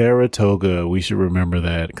 Saratoga. We should remember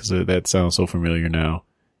that because that sounds so familiar now.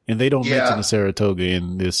 And they don't mention the Saratoga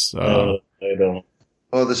in this. They don't.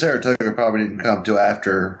 Well, the Saratoga probably didn't come till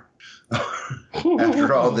after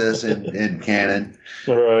all this in canon.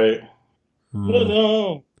 Right. But,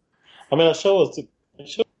 I mean, I show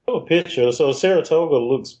a picture. So Saratoga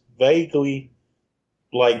looks vaguely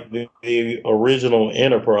like the original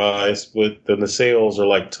Enterprise, but the nacelles are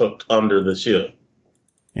like tucked under the ship.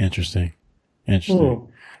 Interesting.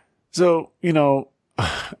 So,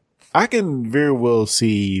 I can very well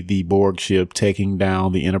see the Borg ship taking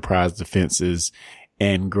down the Enterprise defenses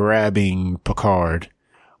and grabbing Picard,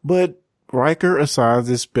 but Riker assigns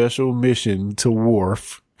a special mission to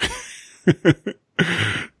Worf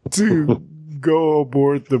to go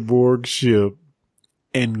aboard the Borg ship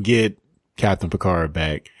and get Captain Picard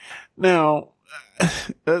back. Now,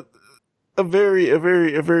 a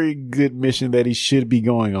very good mission that he should be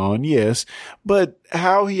going on, yes. But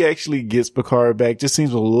how he actually gets Picard back just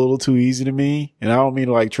seems a little too easy to me. And I don't mean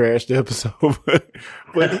to like trash the episode,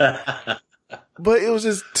 but it was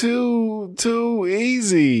just too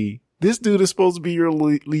easy. This dude is supposed to be your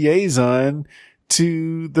liaison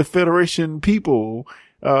to the Federation people.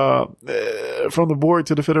 from the Borg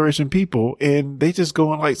to the Federation people, and they just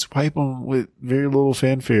go and like swipe them with very little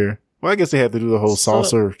fanfare. Well, I guess they had to do the whole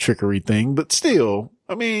saucer trickery thing, but still,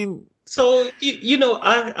 I mean. So,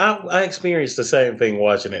 I experienced the same thing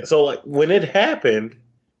watching it. So, like, when it happened,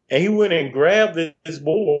 and he went and grabbed this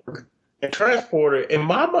Borg and transported it, in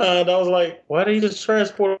my mind, I was like, why did he just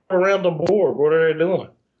transport it around the Borg? What are they doing?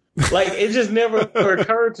 Like, it just never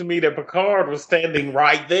occurred to me that Picard was standing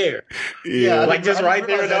right there. Yeah, like just right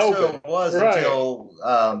there in the open. It was right. Until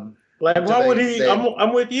like, why would he?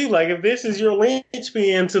 I'm with you. Like, if this is your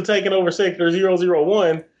linchpin to taking over Sector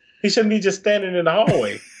 001, he shouldn't be just standing in the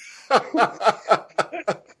hallway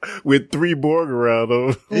with 3 Borg around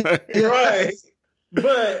him. Right.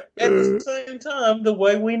 But at the same time, the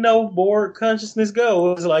way we know Borg consciousness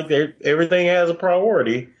goes is like everything has a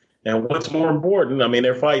priority. And what's more important, I mean,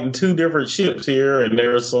 they're fighting 2 different ships here, and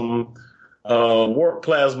there's some warp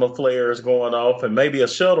plasma flares going off, and maybe a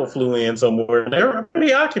shuttle flew in somewhere, and they're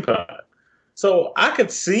pretty occupied. So I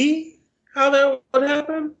could see how that would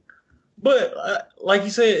happen. But like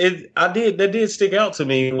you said, that did stick out to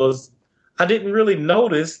me was I didn't really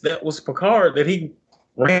notice that was Picard that he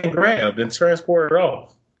grabbed and transported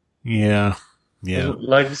off. Yeah.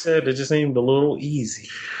 Like you said, it just seemed a little easy.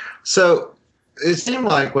 So it seemed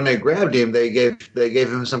like when they grabbed him, they gave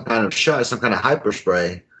him some kind of shot, some kind of hyper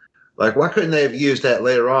spray. Like, why couldn't they have used that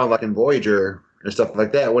later on, like in Voyager and stuff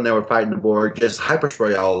like that, when they were fighting the Borg, just hyper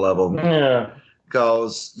spray all of them? Yeah.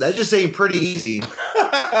 Because that just seemed pretty easy.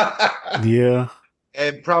 Yeah.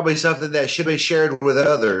 And probably something that should be shared with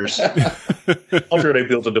others. I'm sure they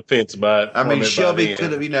built a defense by it. I mean, Shelby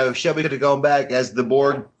could have gone back as the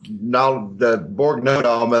Borg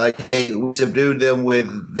know-it-all, but like, hey, we subdued them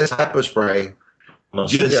with this hyper spray. No,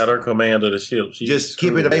 she got her command of the ship. Just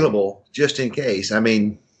keep it available, just in case. I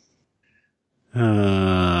mean,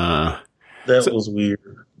 that was weird.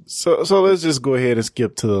 So let's just go ahead and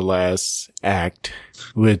skip to the last act,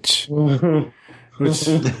 which I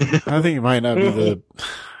think it might not be the.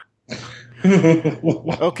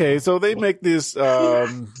 Okay, so they make this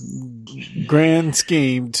grand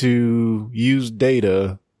scheme to use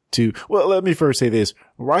data to. Well, let me first say this: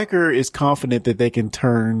 Riker is confident that they can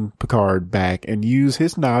turn Picard back and use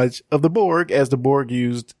his knowledge of the Borg as the Borg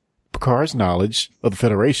used Picard's knowledge of the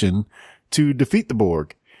Federation to defeat the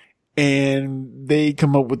Borg. And they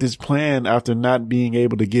come up with this plan after not being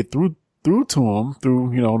able to get through to him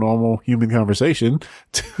through, normal human conversation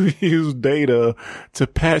to use data to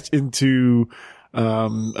patch into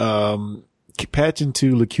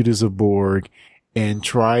Locutus of Borg and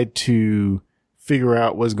try to figure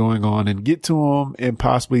out what's going on and get to him and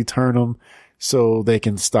possibly turn him so they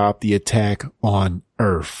can stop the attack on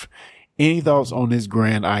Earth. Any thoughts on this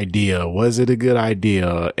grand idea? Was it a good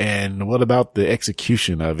idea? And what about the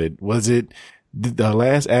execution of it? Did the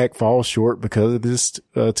last act fall short because of this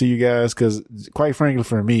to you guys? Because quite frankly,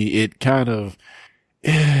 for me, it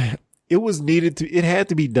was needed it had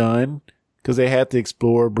to be done because they had to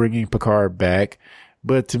explore bringing Picard back.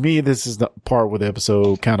 But to me, this is the part where the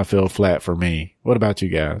episode kind of fell flat for me. What about you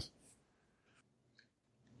guys?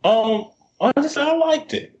 Honestly, I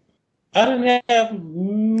liked it. I didn't have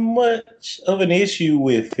much of an issue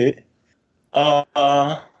with it.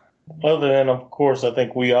 Other than, of course, I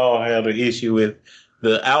think we all had an issue with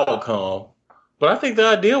the outcome. But I think the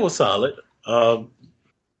idea was solid. I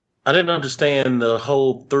didn't understand the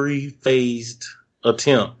whole 3-phased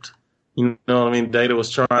attempt. You know what I mean? Data was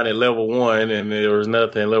trying at level 1 and there was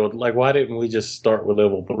nothing level. Like, why didn't we just start with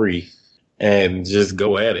level 3 and just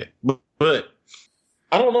go at it? But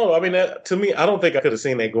I don't know. I mean, to me, I don't think I could have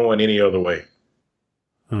seen that going any other way.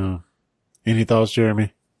 Any thoughts,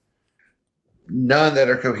 Jeremy? None that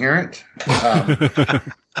are coherent.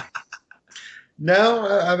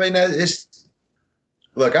 No, I mean,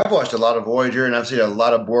 look, I've watched a lot of Voyager and I've seen a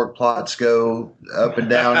lot of Borg plots go up and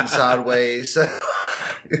down and sideways.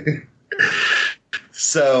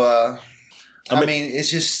 So, I mean, it's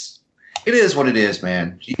just, it is what it is,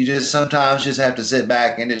 man. You just sometimes just have to sit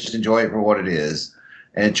back and just enjoy it for what it is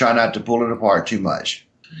and try not to pull it apart too much.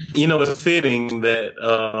 It's fitting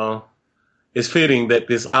that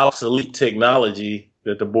this obsolete technology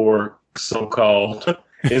that the Borg so-called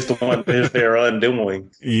is the one that they're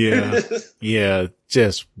undoing. Yeah. Yeah.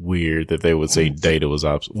 Just weird that they would say data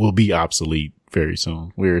will be obsolete very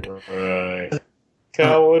soon. Weird. Right.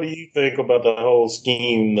 Kyle, what do you think about the whole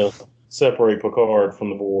scheme to separate Picard from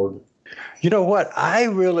the Borg? You know what? I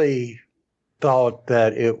really thought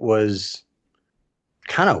that it was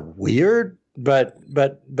kind of weird, but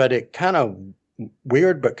it kind of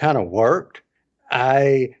weird, but kind of worked.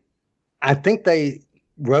 I think they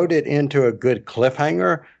wrote it into a good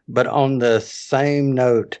cliffhanger, but on the same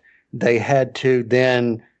note, they had to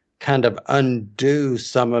then kind of undo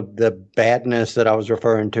some of the badness that I was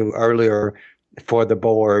referring to earlier for the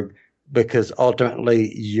Borg, because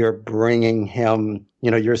ultimately you're bringing him,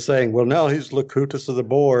 you're saying, well, now he's Locutus of the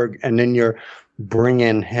Borg, and then you're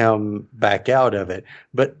bringing him back out of it.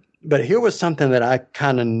 But here was something that I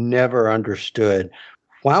kind of never understood.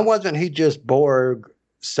 Why wasn't he just Borg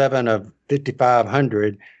 7 of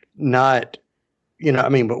 5,500, not,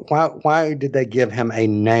 but why did they give him a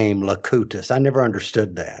name, Locutus? I never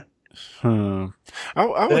understood that. Go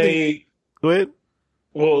ahead.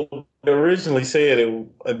 Well, they originally said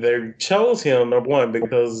they chose him, number one,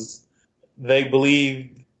 because they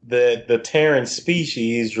believed that the Terran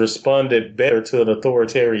species responded better to an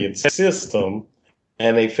authoritarian system,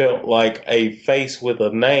 and they felt like a face with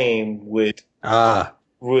a name would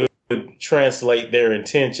translate their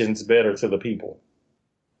intentions better to the people.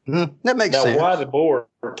 That makes sense. Now, why the Borg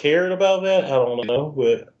cared about that, I don't know.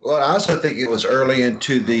 But I also think it was early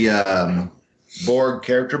into the Borg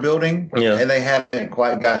character building, and they haven't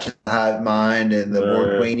quite got to the hive mind and the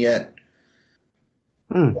Borg Queen yet.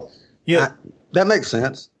 Yeah, that makes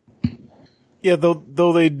sense. Yeah,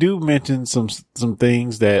 though they do mention some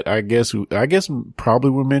things that I guess probably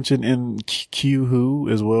were mentioned in Q Who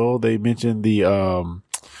as well. They mentioned the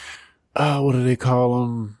what do they call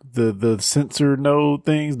them? The sensor node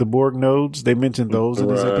things, the Borg nodes. They mentioned those in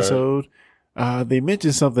this episode. They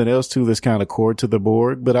mentioned something else too that's kind of core to the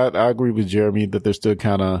Borg, but I agree with Jeremy that they're still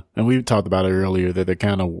kind of, and we talked about it earlier, that they're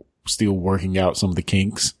kind of still working out some of the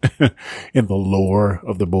kinks in the lore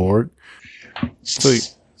of the Borg.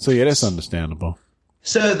 So yeah, that's understandable.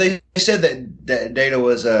 So they said that Data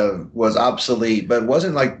was obsolete, but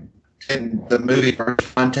wasn't like in the movie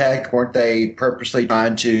First Contact, weren't they purposely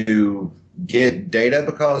trying to get Data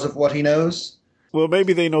because of what he knows? Well,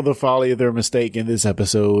 maybe they know the folly of their mistake in this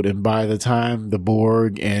episode, and by the time the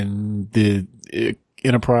Borg and the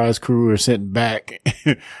Enterprise crew are sent back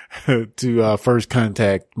to First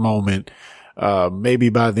Contact moment, maybe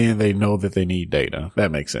by then they know that they need Data.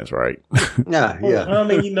 That makes sense, right? Yeah. I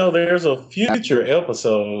mean, there's a future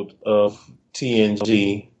episode of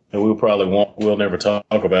TNG, and we'll never talk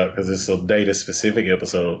about because it's a Data specific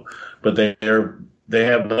episode. But they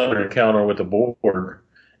have another encounter with the Borg,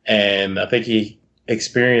 and I think he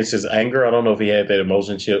experiences anger. I don't know if he had that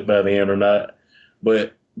emotion chip by the end or not,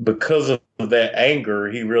 but because of that anger,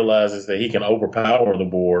 he realizes that he can overpower the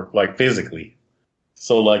Borg, like physically.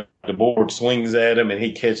 So like the Borg swings at him and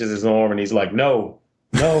he catches his arm and he's like, no.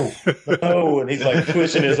 And he's like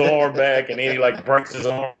pushing his arm back and then he like breaks his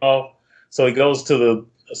arm off. So he goes to the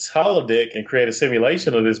holodeck and create a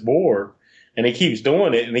simulation of this Borg. And he keeps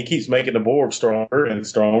doing it, and he keeps making the Borg stronger and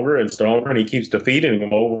stronger and stronger, and he keeps defeating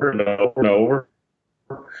them over and over and over.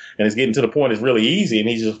 And it's getting to the point it's really easy, and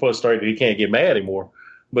he's just frustrated he can't get mad anymore.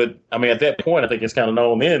 But, I mean, at that point, I think it's kind of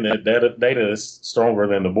known then that Data is stronger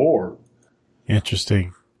than the Borg.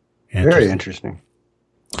 Interesting. Very interesting.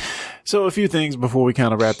 So a few things before we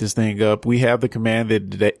kind of wrap this thing up. We have the command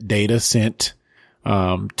that Data sent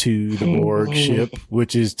to the Borg ship,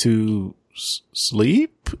 which is to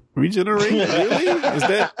sleep, regenerate. Really? Is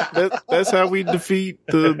that's how we defeat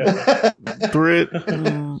the threat?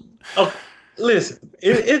 Oh, listen,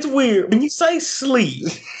 it's weird when you say sleep.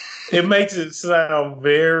 It makes it sound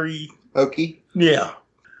very hokey. Yeah,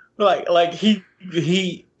 like he.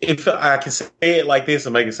 If I can say it like this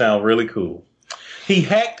and make it sound really cool, he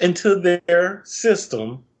hacked into their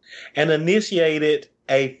system and initiated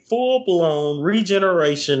a full-blown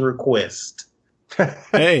regeneration request.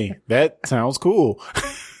 Hey, that sounds cool.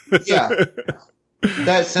 Yeah.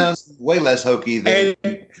 That sounds way less hokey than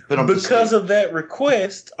because of that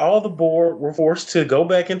request, all the Borg were forced to go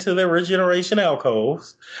back into their regeneration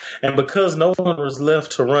alcoves. And because no one was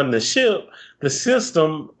left to run the ship, the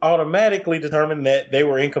system automatically determined that they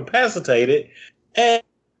were incapacitated and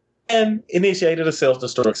initiated a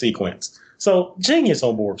self-destruct sequence. So genius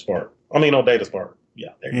on Borg's part. I mean, on Data's part. Yeah,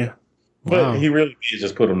 there you go. But he really did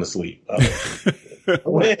just put him to sleep. I'm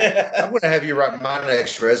going to have you write my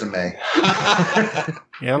next resume.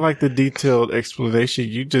 Yeah, I like the detailed explanation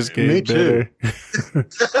you just gave. Me too.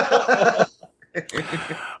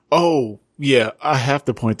 Oh, yeah, I have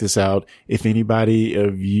to point this out. If any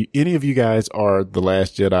of you guys are The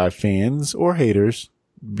Last Jedi fans or haters,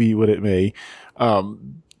 be what it may,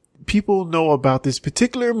 people know about this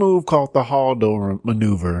particular move called the Haldor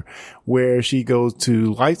maneuver, where she goes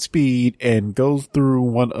to light speed and goes through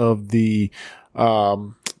one of the,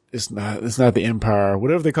 it's not the Empire,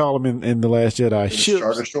 whatever they call them in The Last Jedi, ships.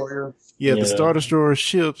 Star Destroyer? Yeah, the Star Destroyer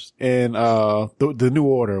ships and, the New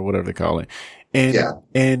Order, whatever they call it.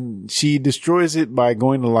 And she destroys it by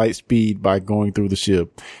going to light speed by going through the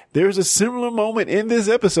ship. There's a similar moment in this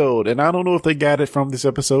episode, and I don't know if they got it from this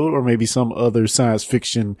episode or maybe some other science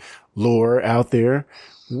fiction lore out there,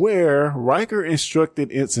 where Riker instructed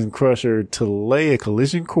Ensign Crusher to lay a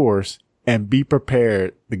collision course and be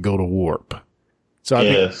prepared to go to warp. So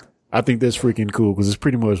I think that's freaking cool because it's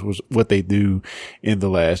pretty much what they do in The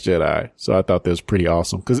Last Jedi. So I thought that was pretty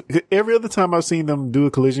awesome because every other time I've seen them do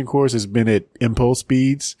a collision course, it's been at impulse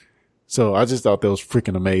speeds. So I just thought that was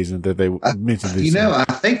freaking amazing that they mentioned this. I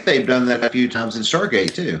think they've done that a few times in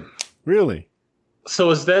Stargate too. Really?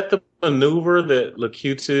 So is that the maneuver that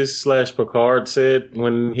Locutus / Picard said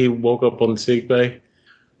when he woke up on the sick bay?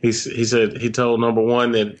 He said he told number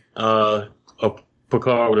one that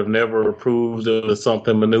Picard would have never approved of the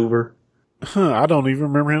something maneuver. I don't even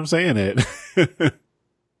remember him saying that.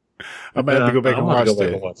 I might have to go back and watch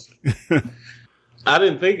that. I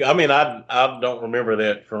didn't think. I mean, I don't remember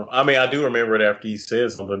that from. I mean, I do remember it after he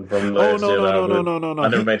said something from the Last Jedi. No. I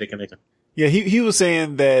never made the connection. Yeah, he was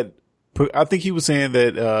saying that. I think he was saying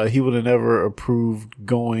that he would have never approved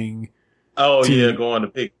going. Oh yeah, going to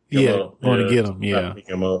pick him up. Going to get him. Yeah, pick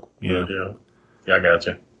him up. Yeah, I got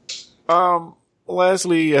you.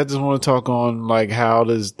 Lastly, I just want to talk on like how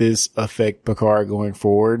does this affect Picard going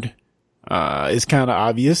forward? It's kind of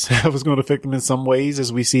obvious how it's going to affect him in some ways,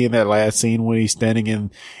 as we see in that last scene when he's standing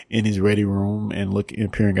in his ready room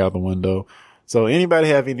and peering out the window. So anybody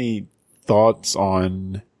have any thoughts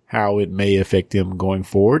on how it may affect him going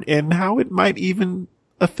forward and how it might even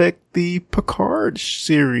affect the Picard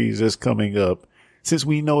series that's coming up, since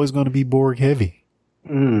we know it's going to be Borg heavy?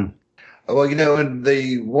 Well, in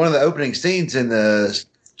one of the opening scenes in the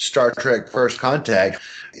Star Trek First Contact,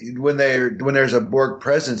 when there's a Borg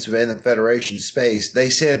presence in the Federation space, they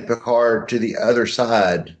send Picard to the other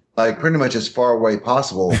side, like pretty much as far away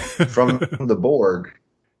possible from the Borg,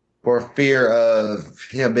 for fear of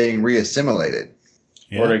him being reassimilated.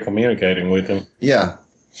 Or they communicating with him. Yeah.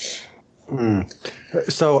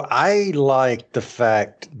 So I like the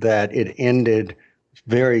fact that it ended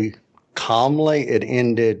very calmly, it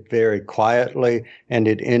ended very quietly, and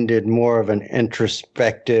it ended more of an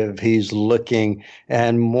introspective, he's looking,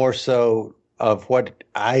 and more so of what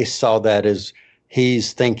I saw that is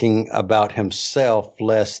he's thinking about himself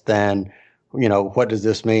less than, what does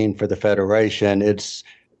this mean for the Federation? It's,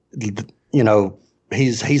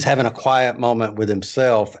 he's having a quiet moment with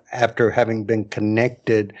himself after having been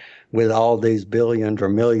connected with all these billions or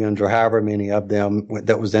millions or however many of them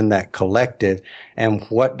that was in that collective. And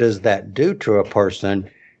what does that do to a person?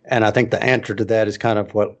 And I think the answer to that is kind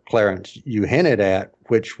of what, Clarence, you hinted at,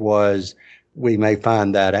 which was we may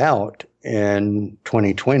find that out in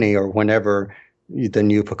 2020 or whenever the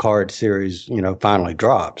new Picard series, finally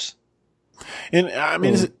drops. And I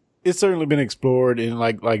mean, it's certainly been explored in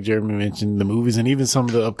like Jeremy mentioned, the movies and even some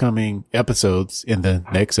of the upcoming episodes. In the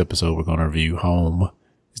next episode we're going to review, Home,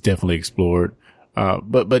 is definitely explored.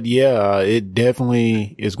 But yeah, it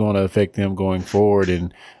definitely is going to affect them going forward.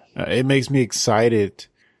 And it makes me excited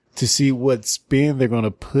to see what spin they're going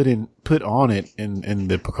to put on it in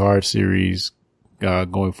the Picard series,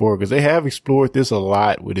 going forward. Cause they have explored this a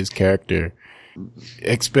lot with his character.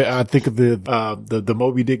 I think of the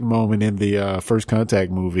Moby Dick moment in the First Contact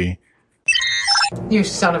movie. You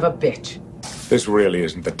son of a bitch. This really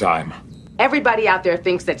isn't the time. Everybody out there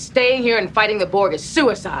thinks that staying here and fighting the Borg is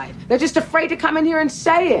suicide. They're just afraid to come in here and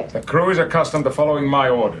say it. The crew is accustomed to following my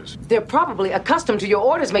orders. They're probably accustomed to your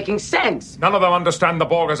orders making sense. None of them understand the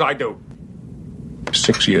Borg as I do.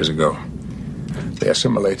 6 years ago, they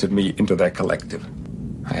assimilated me into their collective.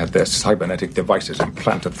 I had their cybernetic devices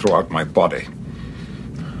implanted throughout my body.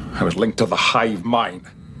 I was linked to the hive mind.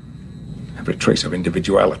 Every trace of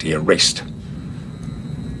individuality erased.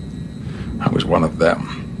 I was one of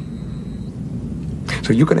them.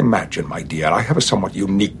 So you can imagine, my dear, I have a somewhat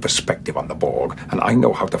unique perspective on the Borg, and I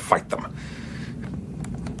know how to fight them.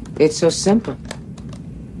 It's so simple.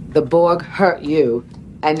 The Borg hurt you,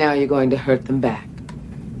 and now you're going to hurt them back.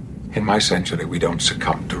 In my century, we don't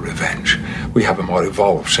succumb to revenge. We have a more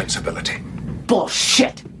evolved sensibility.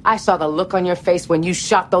 Bullshit! I saw the look on your face when you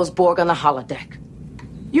shot those Borg on the holodeck.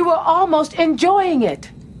 You were almost enjoying it.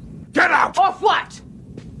 Get out! Or what?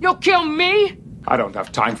 You'll kill me? I don't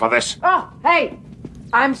have time for this. Oh, hey,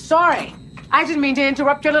 I'm sorry. I didn't mean to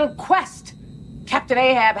interrupt your little quest. Captain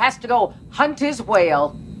Ahab has to go hunt his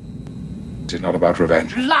whale. This is not about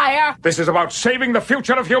revenge. Liar! This is about saving the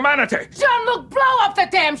future of humanity. Jean-Luc, blow up the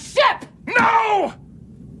damn ship! No!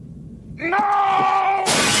 No!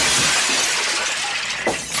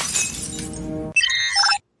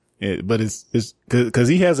 But it's because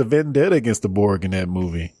he has a vendetta against the Borg in that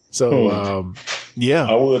movie. So, yeah.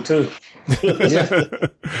 I would too.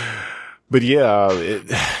 But yeah,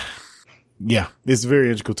 it's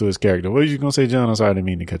very integral to his character. What were you going to say, John? I'm sorry, I didn't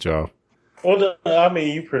mean to cut you off. Well, I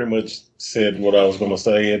mean, you pretty much said what I was going to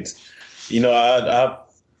say. It's, I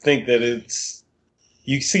think that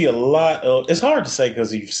you see a lot of, it's hard to say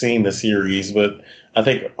because you've seen the series, but I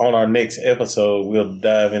think on our next episode, we'll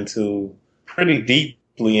dive pretty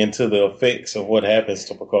deeply into the effects of what happens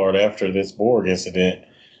to Picard after this Borg incident.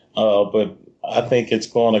 But I think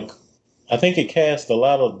it casts a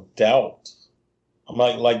lot of doubt. I'm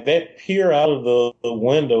like that peer out of the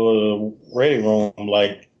window of the ready room,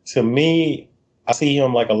 like, to me, I see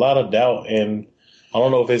him like a lot of doubt, and I don't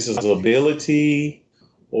know if it's his ability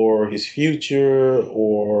or his future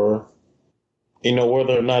or,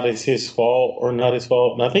 whether or not it's his fault or not his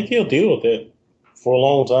fault. And I think he'll deal with it for a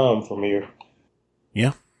long time from here.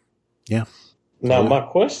 Yeah. Yeah. Now, my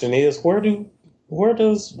question is, where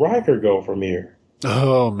does Riker go from here?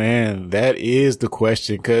 Oh, man, that is the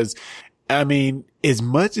question. Because, I mean, as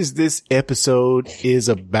much as this episode is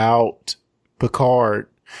about Picard,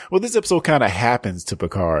 well, this episode kind of happens to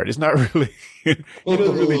Picard. It's not really, he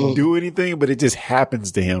doesn't really do anything, but it just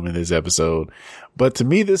happens to him in this episode. But to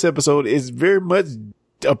me, this episode is very much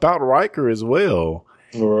about Riker as well.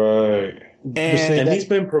 Right. And he's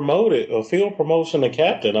been promoted, a field promotion to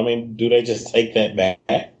captain. I mean, do they just take that back?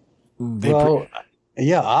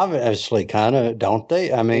 Yeah, obviously, kind of, don't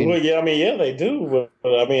they? I mean, yeah, they do. But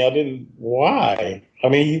I mean, why? I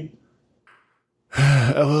mean,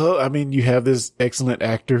 well, I mean, you have this excellent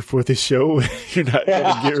actor for this show. You're not going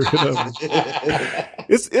to get rid of him.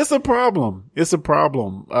 It's a problem. It's a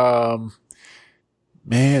problem.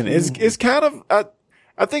 Man, it's kind of,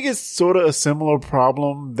 I think it's sort of a similar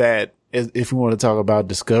problem that, if we want to talk about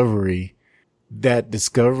Discovery, that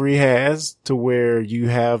Discovery has, to where you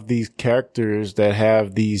have these characters that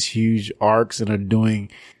have these huge arcs and are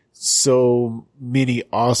doing so many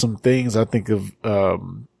awesome things. I think of,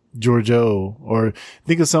 Giorgio, or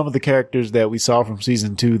think of some of the characters that we saw from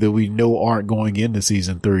season 2 that we know aren't going into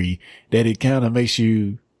season 3, that it kind of makes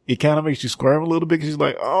you squirm a little bit, because you're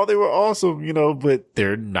like, oh, they were awesome, but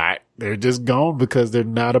they're not. They're just gone because they're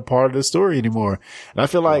not a part of the story anymore. And I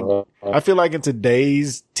feel like in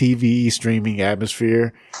today's TV streaming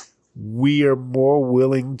atmosphere, we are more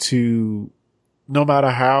willing to, no matter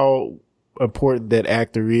how important that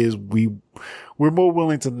actor is, we're more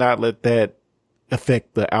willing to not let that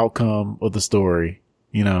affect the outcome of the story,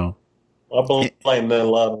 I blame a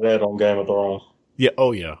lot of that on Game of Thrones. Yeah.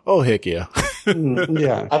 Oh, yeah. Oh, heck yeah.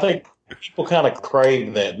 Yeah. I think people kind of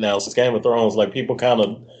crave that now since Game of Thrones. Like, people kind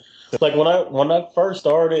of, like, when I first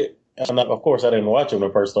started, and of course I didn't watch it when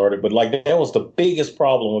I first started, but like, that was the biggest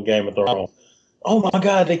problem with Game of Thrones. Oh my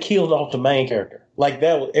God, they killed off the main character. Like,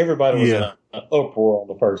 everybody was in an uproar on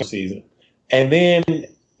the first season. And then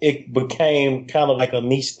it became kind of like a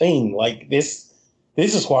niche thing. Like, this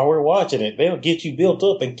is why we're watching it. They'll get you built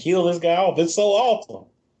up and kill this guy off. It's so awesome.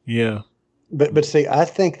 Yeah. But see, I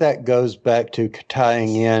think that goes back to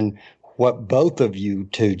tying in what both of you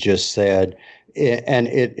two just said, and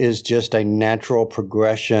it is just a natural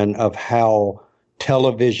progression of how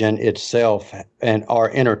television itself and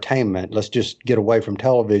our entertainment, let's just get away from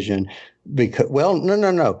television, because, well,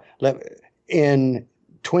 no. In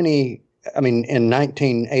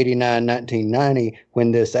 1989, 1990,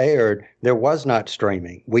 when this aired, there was not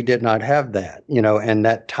streaming. We did not have that, and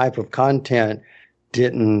that type of content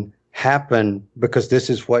didn't happen because this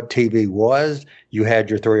is what TV was. You had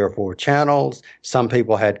your 3 or 4 channels. Some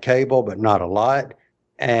people had cable, but not a lot.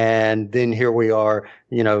 And then here we are,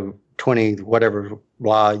 20 whatever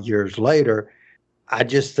blah years later. I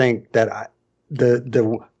just think that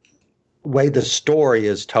the way the story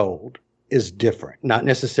is told is different. Not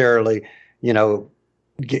necessarily, the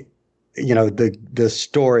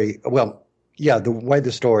story. Well, yeah, the way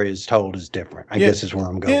the story is told is different, I guess is where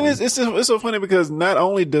I'm going. Yeah, it's so funny because not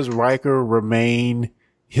only does Riker remain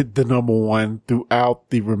the number one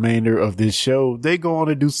throughout the remainder of this show, they go on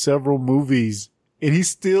to do several movies, and he's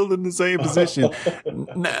still in the same position.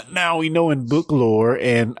 Now we know in book lore,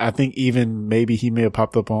 and I think even maybe he may have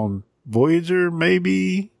popped up on Voyager,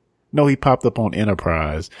 maybe. No, he popped up on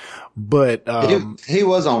Enterprise, but he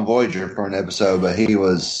was on Voyager for an episode, but he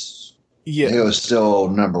was still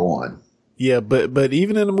number one. Yeah, but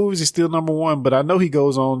even in the movies, he's still number one. But I know he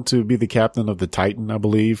goes on to be the captain of the Titan, I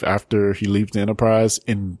believe, after he leaves the Enterprise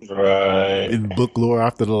in book lore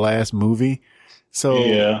after the last movie. So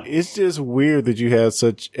it's just weird that you have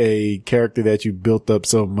such a character that you built up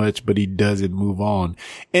so much, but he doesn't move on.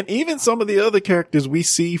 And even some of the other characters we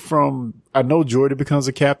see from, I know Jordan becomes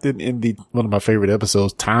a captain in one of my favorite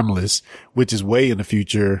episodes, Timeless, which is way in the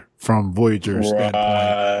future from Voyager's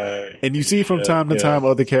standpoint. And you see from time to time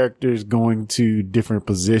other characters going to different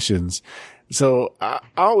positions. So I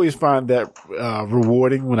always find that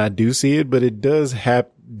rewarding when I do see it, but it does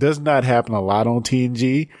not happen a lot on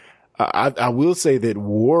TNG. I will say that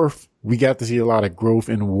Worf, we got to see a lot of growth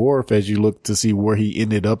in Worf as you look to see where he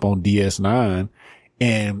ended up on DS9.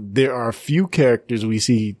 And there are a few characters we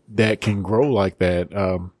see that can grow like that.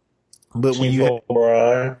 But when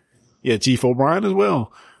O'Brien. Yeah, Chief O'Brien as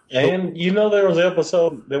well. And there was an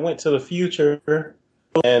episode that went to the future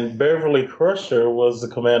and Beverly Crusher was the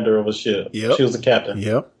commander of a ship. Yep. She was the captain.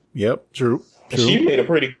 Yep. True. She made a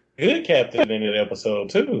pretty good captain in that episode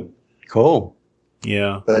too. Cool.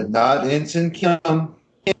 Yeah. But not Ensign Kim.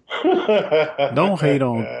 Don't hate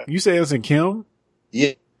on, you say Ensign Kim?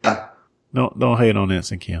 Yeah. No, don't hate on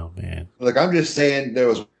Ensign Kim, man. Look, I'm just saying there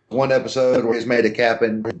was one episode where he's made a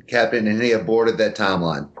captain and he aborted that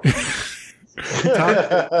timeline.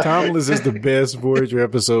 Timeless is the best Voyager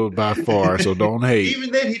episode by far, so don't hate.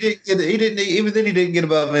 Even then he didn't get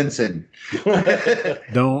above Ensign.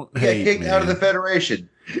 Don't hate. He got kicked out of the Federation.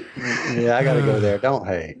 Yeah, I gotta go there. Don't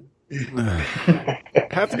hate.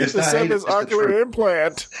 Have to get the Seven's ocular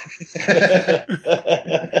implant.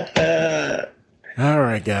 All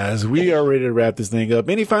right, guys, we are ready to wrap this thing up.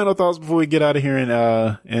 Any final thoughts before we get out of here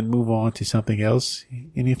and move on to something else?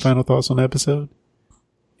 Any final thoughts on the episode?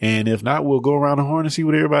 And if not, we'll go around the horn and see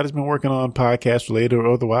what everybody's been working on, podcast related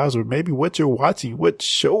or otherwise, or maybe what you're watching, what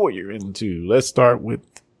show you're into. Let's start with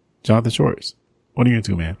Jonathan Shores. What are you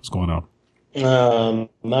into, man? What's going on?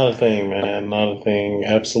 Not a thing, man. Not a thing.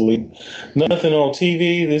 Absolutely nothing on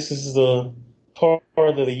TV. This is the part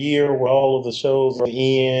of the year where all of the shows are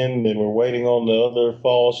in, and we're waiting on the other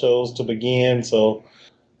fall shows to begin. So,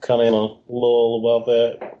 kind of in a lull about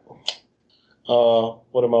that.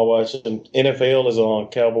 What am I watching? NFL is on.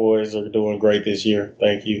 Cowboys are doing great this year.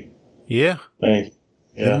 Thank you. Yeah. Thank you.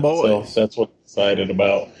 Yeah. Them boys. So that's what I'm excited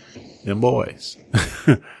about. Them boys.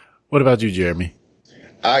 What about you, Jeremy?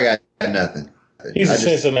 I got nothing. He's a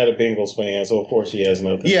Cincinnati Bengals fan, so of course he has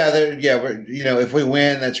nothing. Yeah, if we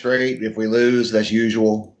win, that's great. If we lose, that's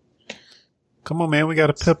usual. Come on, man. We got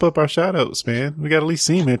to pep up our shout-outs, man. We got to at least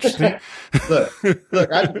seem interesting. I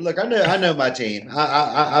know my team.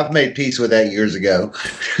 I've made peace with that years ago.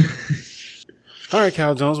 All right,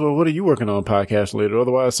 Kyle Jones. Well, what are you working on podcast later?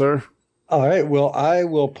 Otherwise, sir? All right. Well, I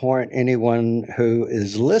will point anyone who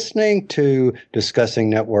is listening to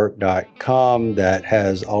discussingnetwork.com that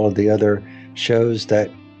has all of the other shows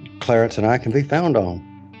that Clarence and I can be found on.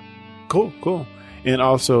 Cool. And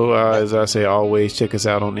also, as I say, always check us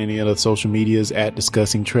out on any of the social medias at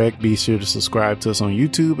Discussing Trek. Be sure to subscribe to us on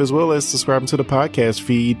YouTube, as well as subscribing to the podcast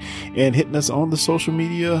feed and hitting us on the social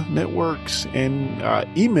media networks, and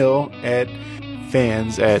email at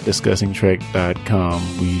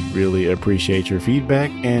fans@discussingtrek.com. We really appreciate your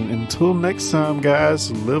feedback. And until next time,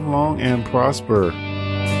 guys, live long and prosper.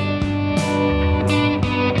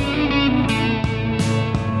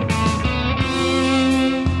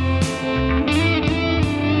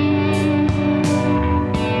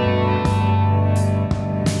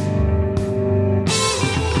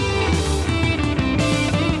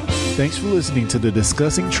 Thanks for listening to the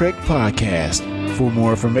Discussing Trek podcast. For more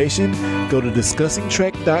information, go to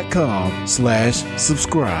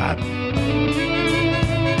discussingtrek.com/subscribe.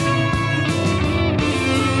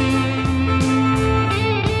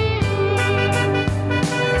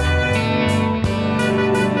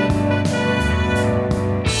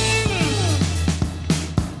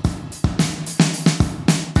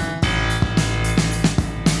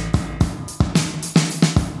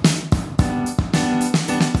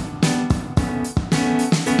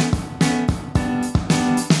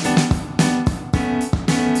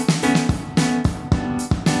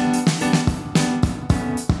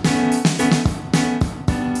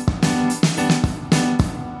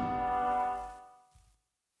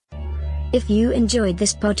 If you enjoyed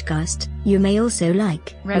this podcast, you may also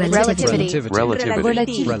like Relativity.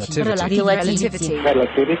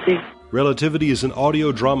 Relativity is an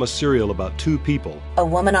audio drama serial about two people, a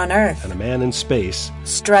woman on Earth and a man in space,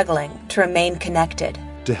 struggling to remain connected,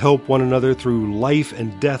 to help one another through life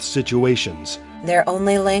and death situations. Their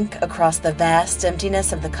only link across the vast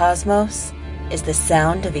emptiness of the cosmos is the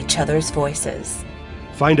sound of each other's voices.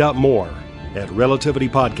 Find out more at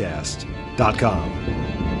relativitypodcast.com.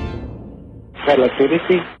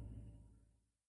 Relativity.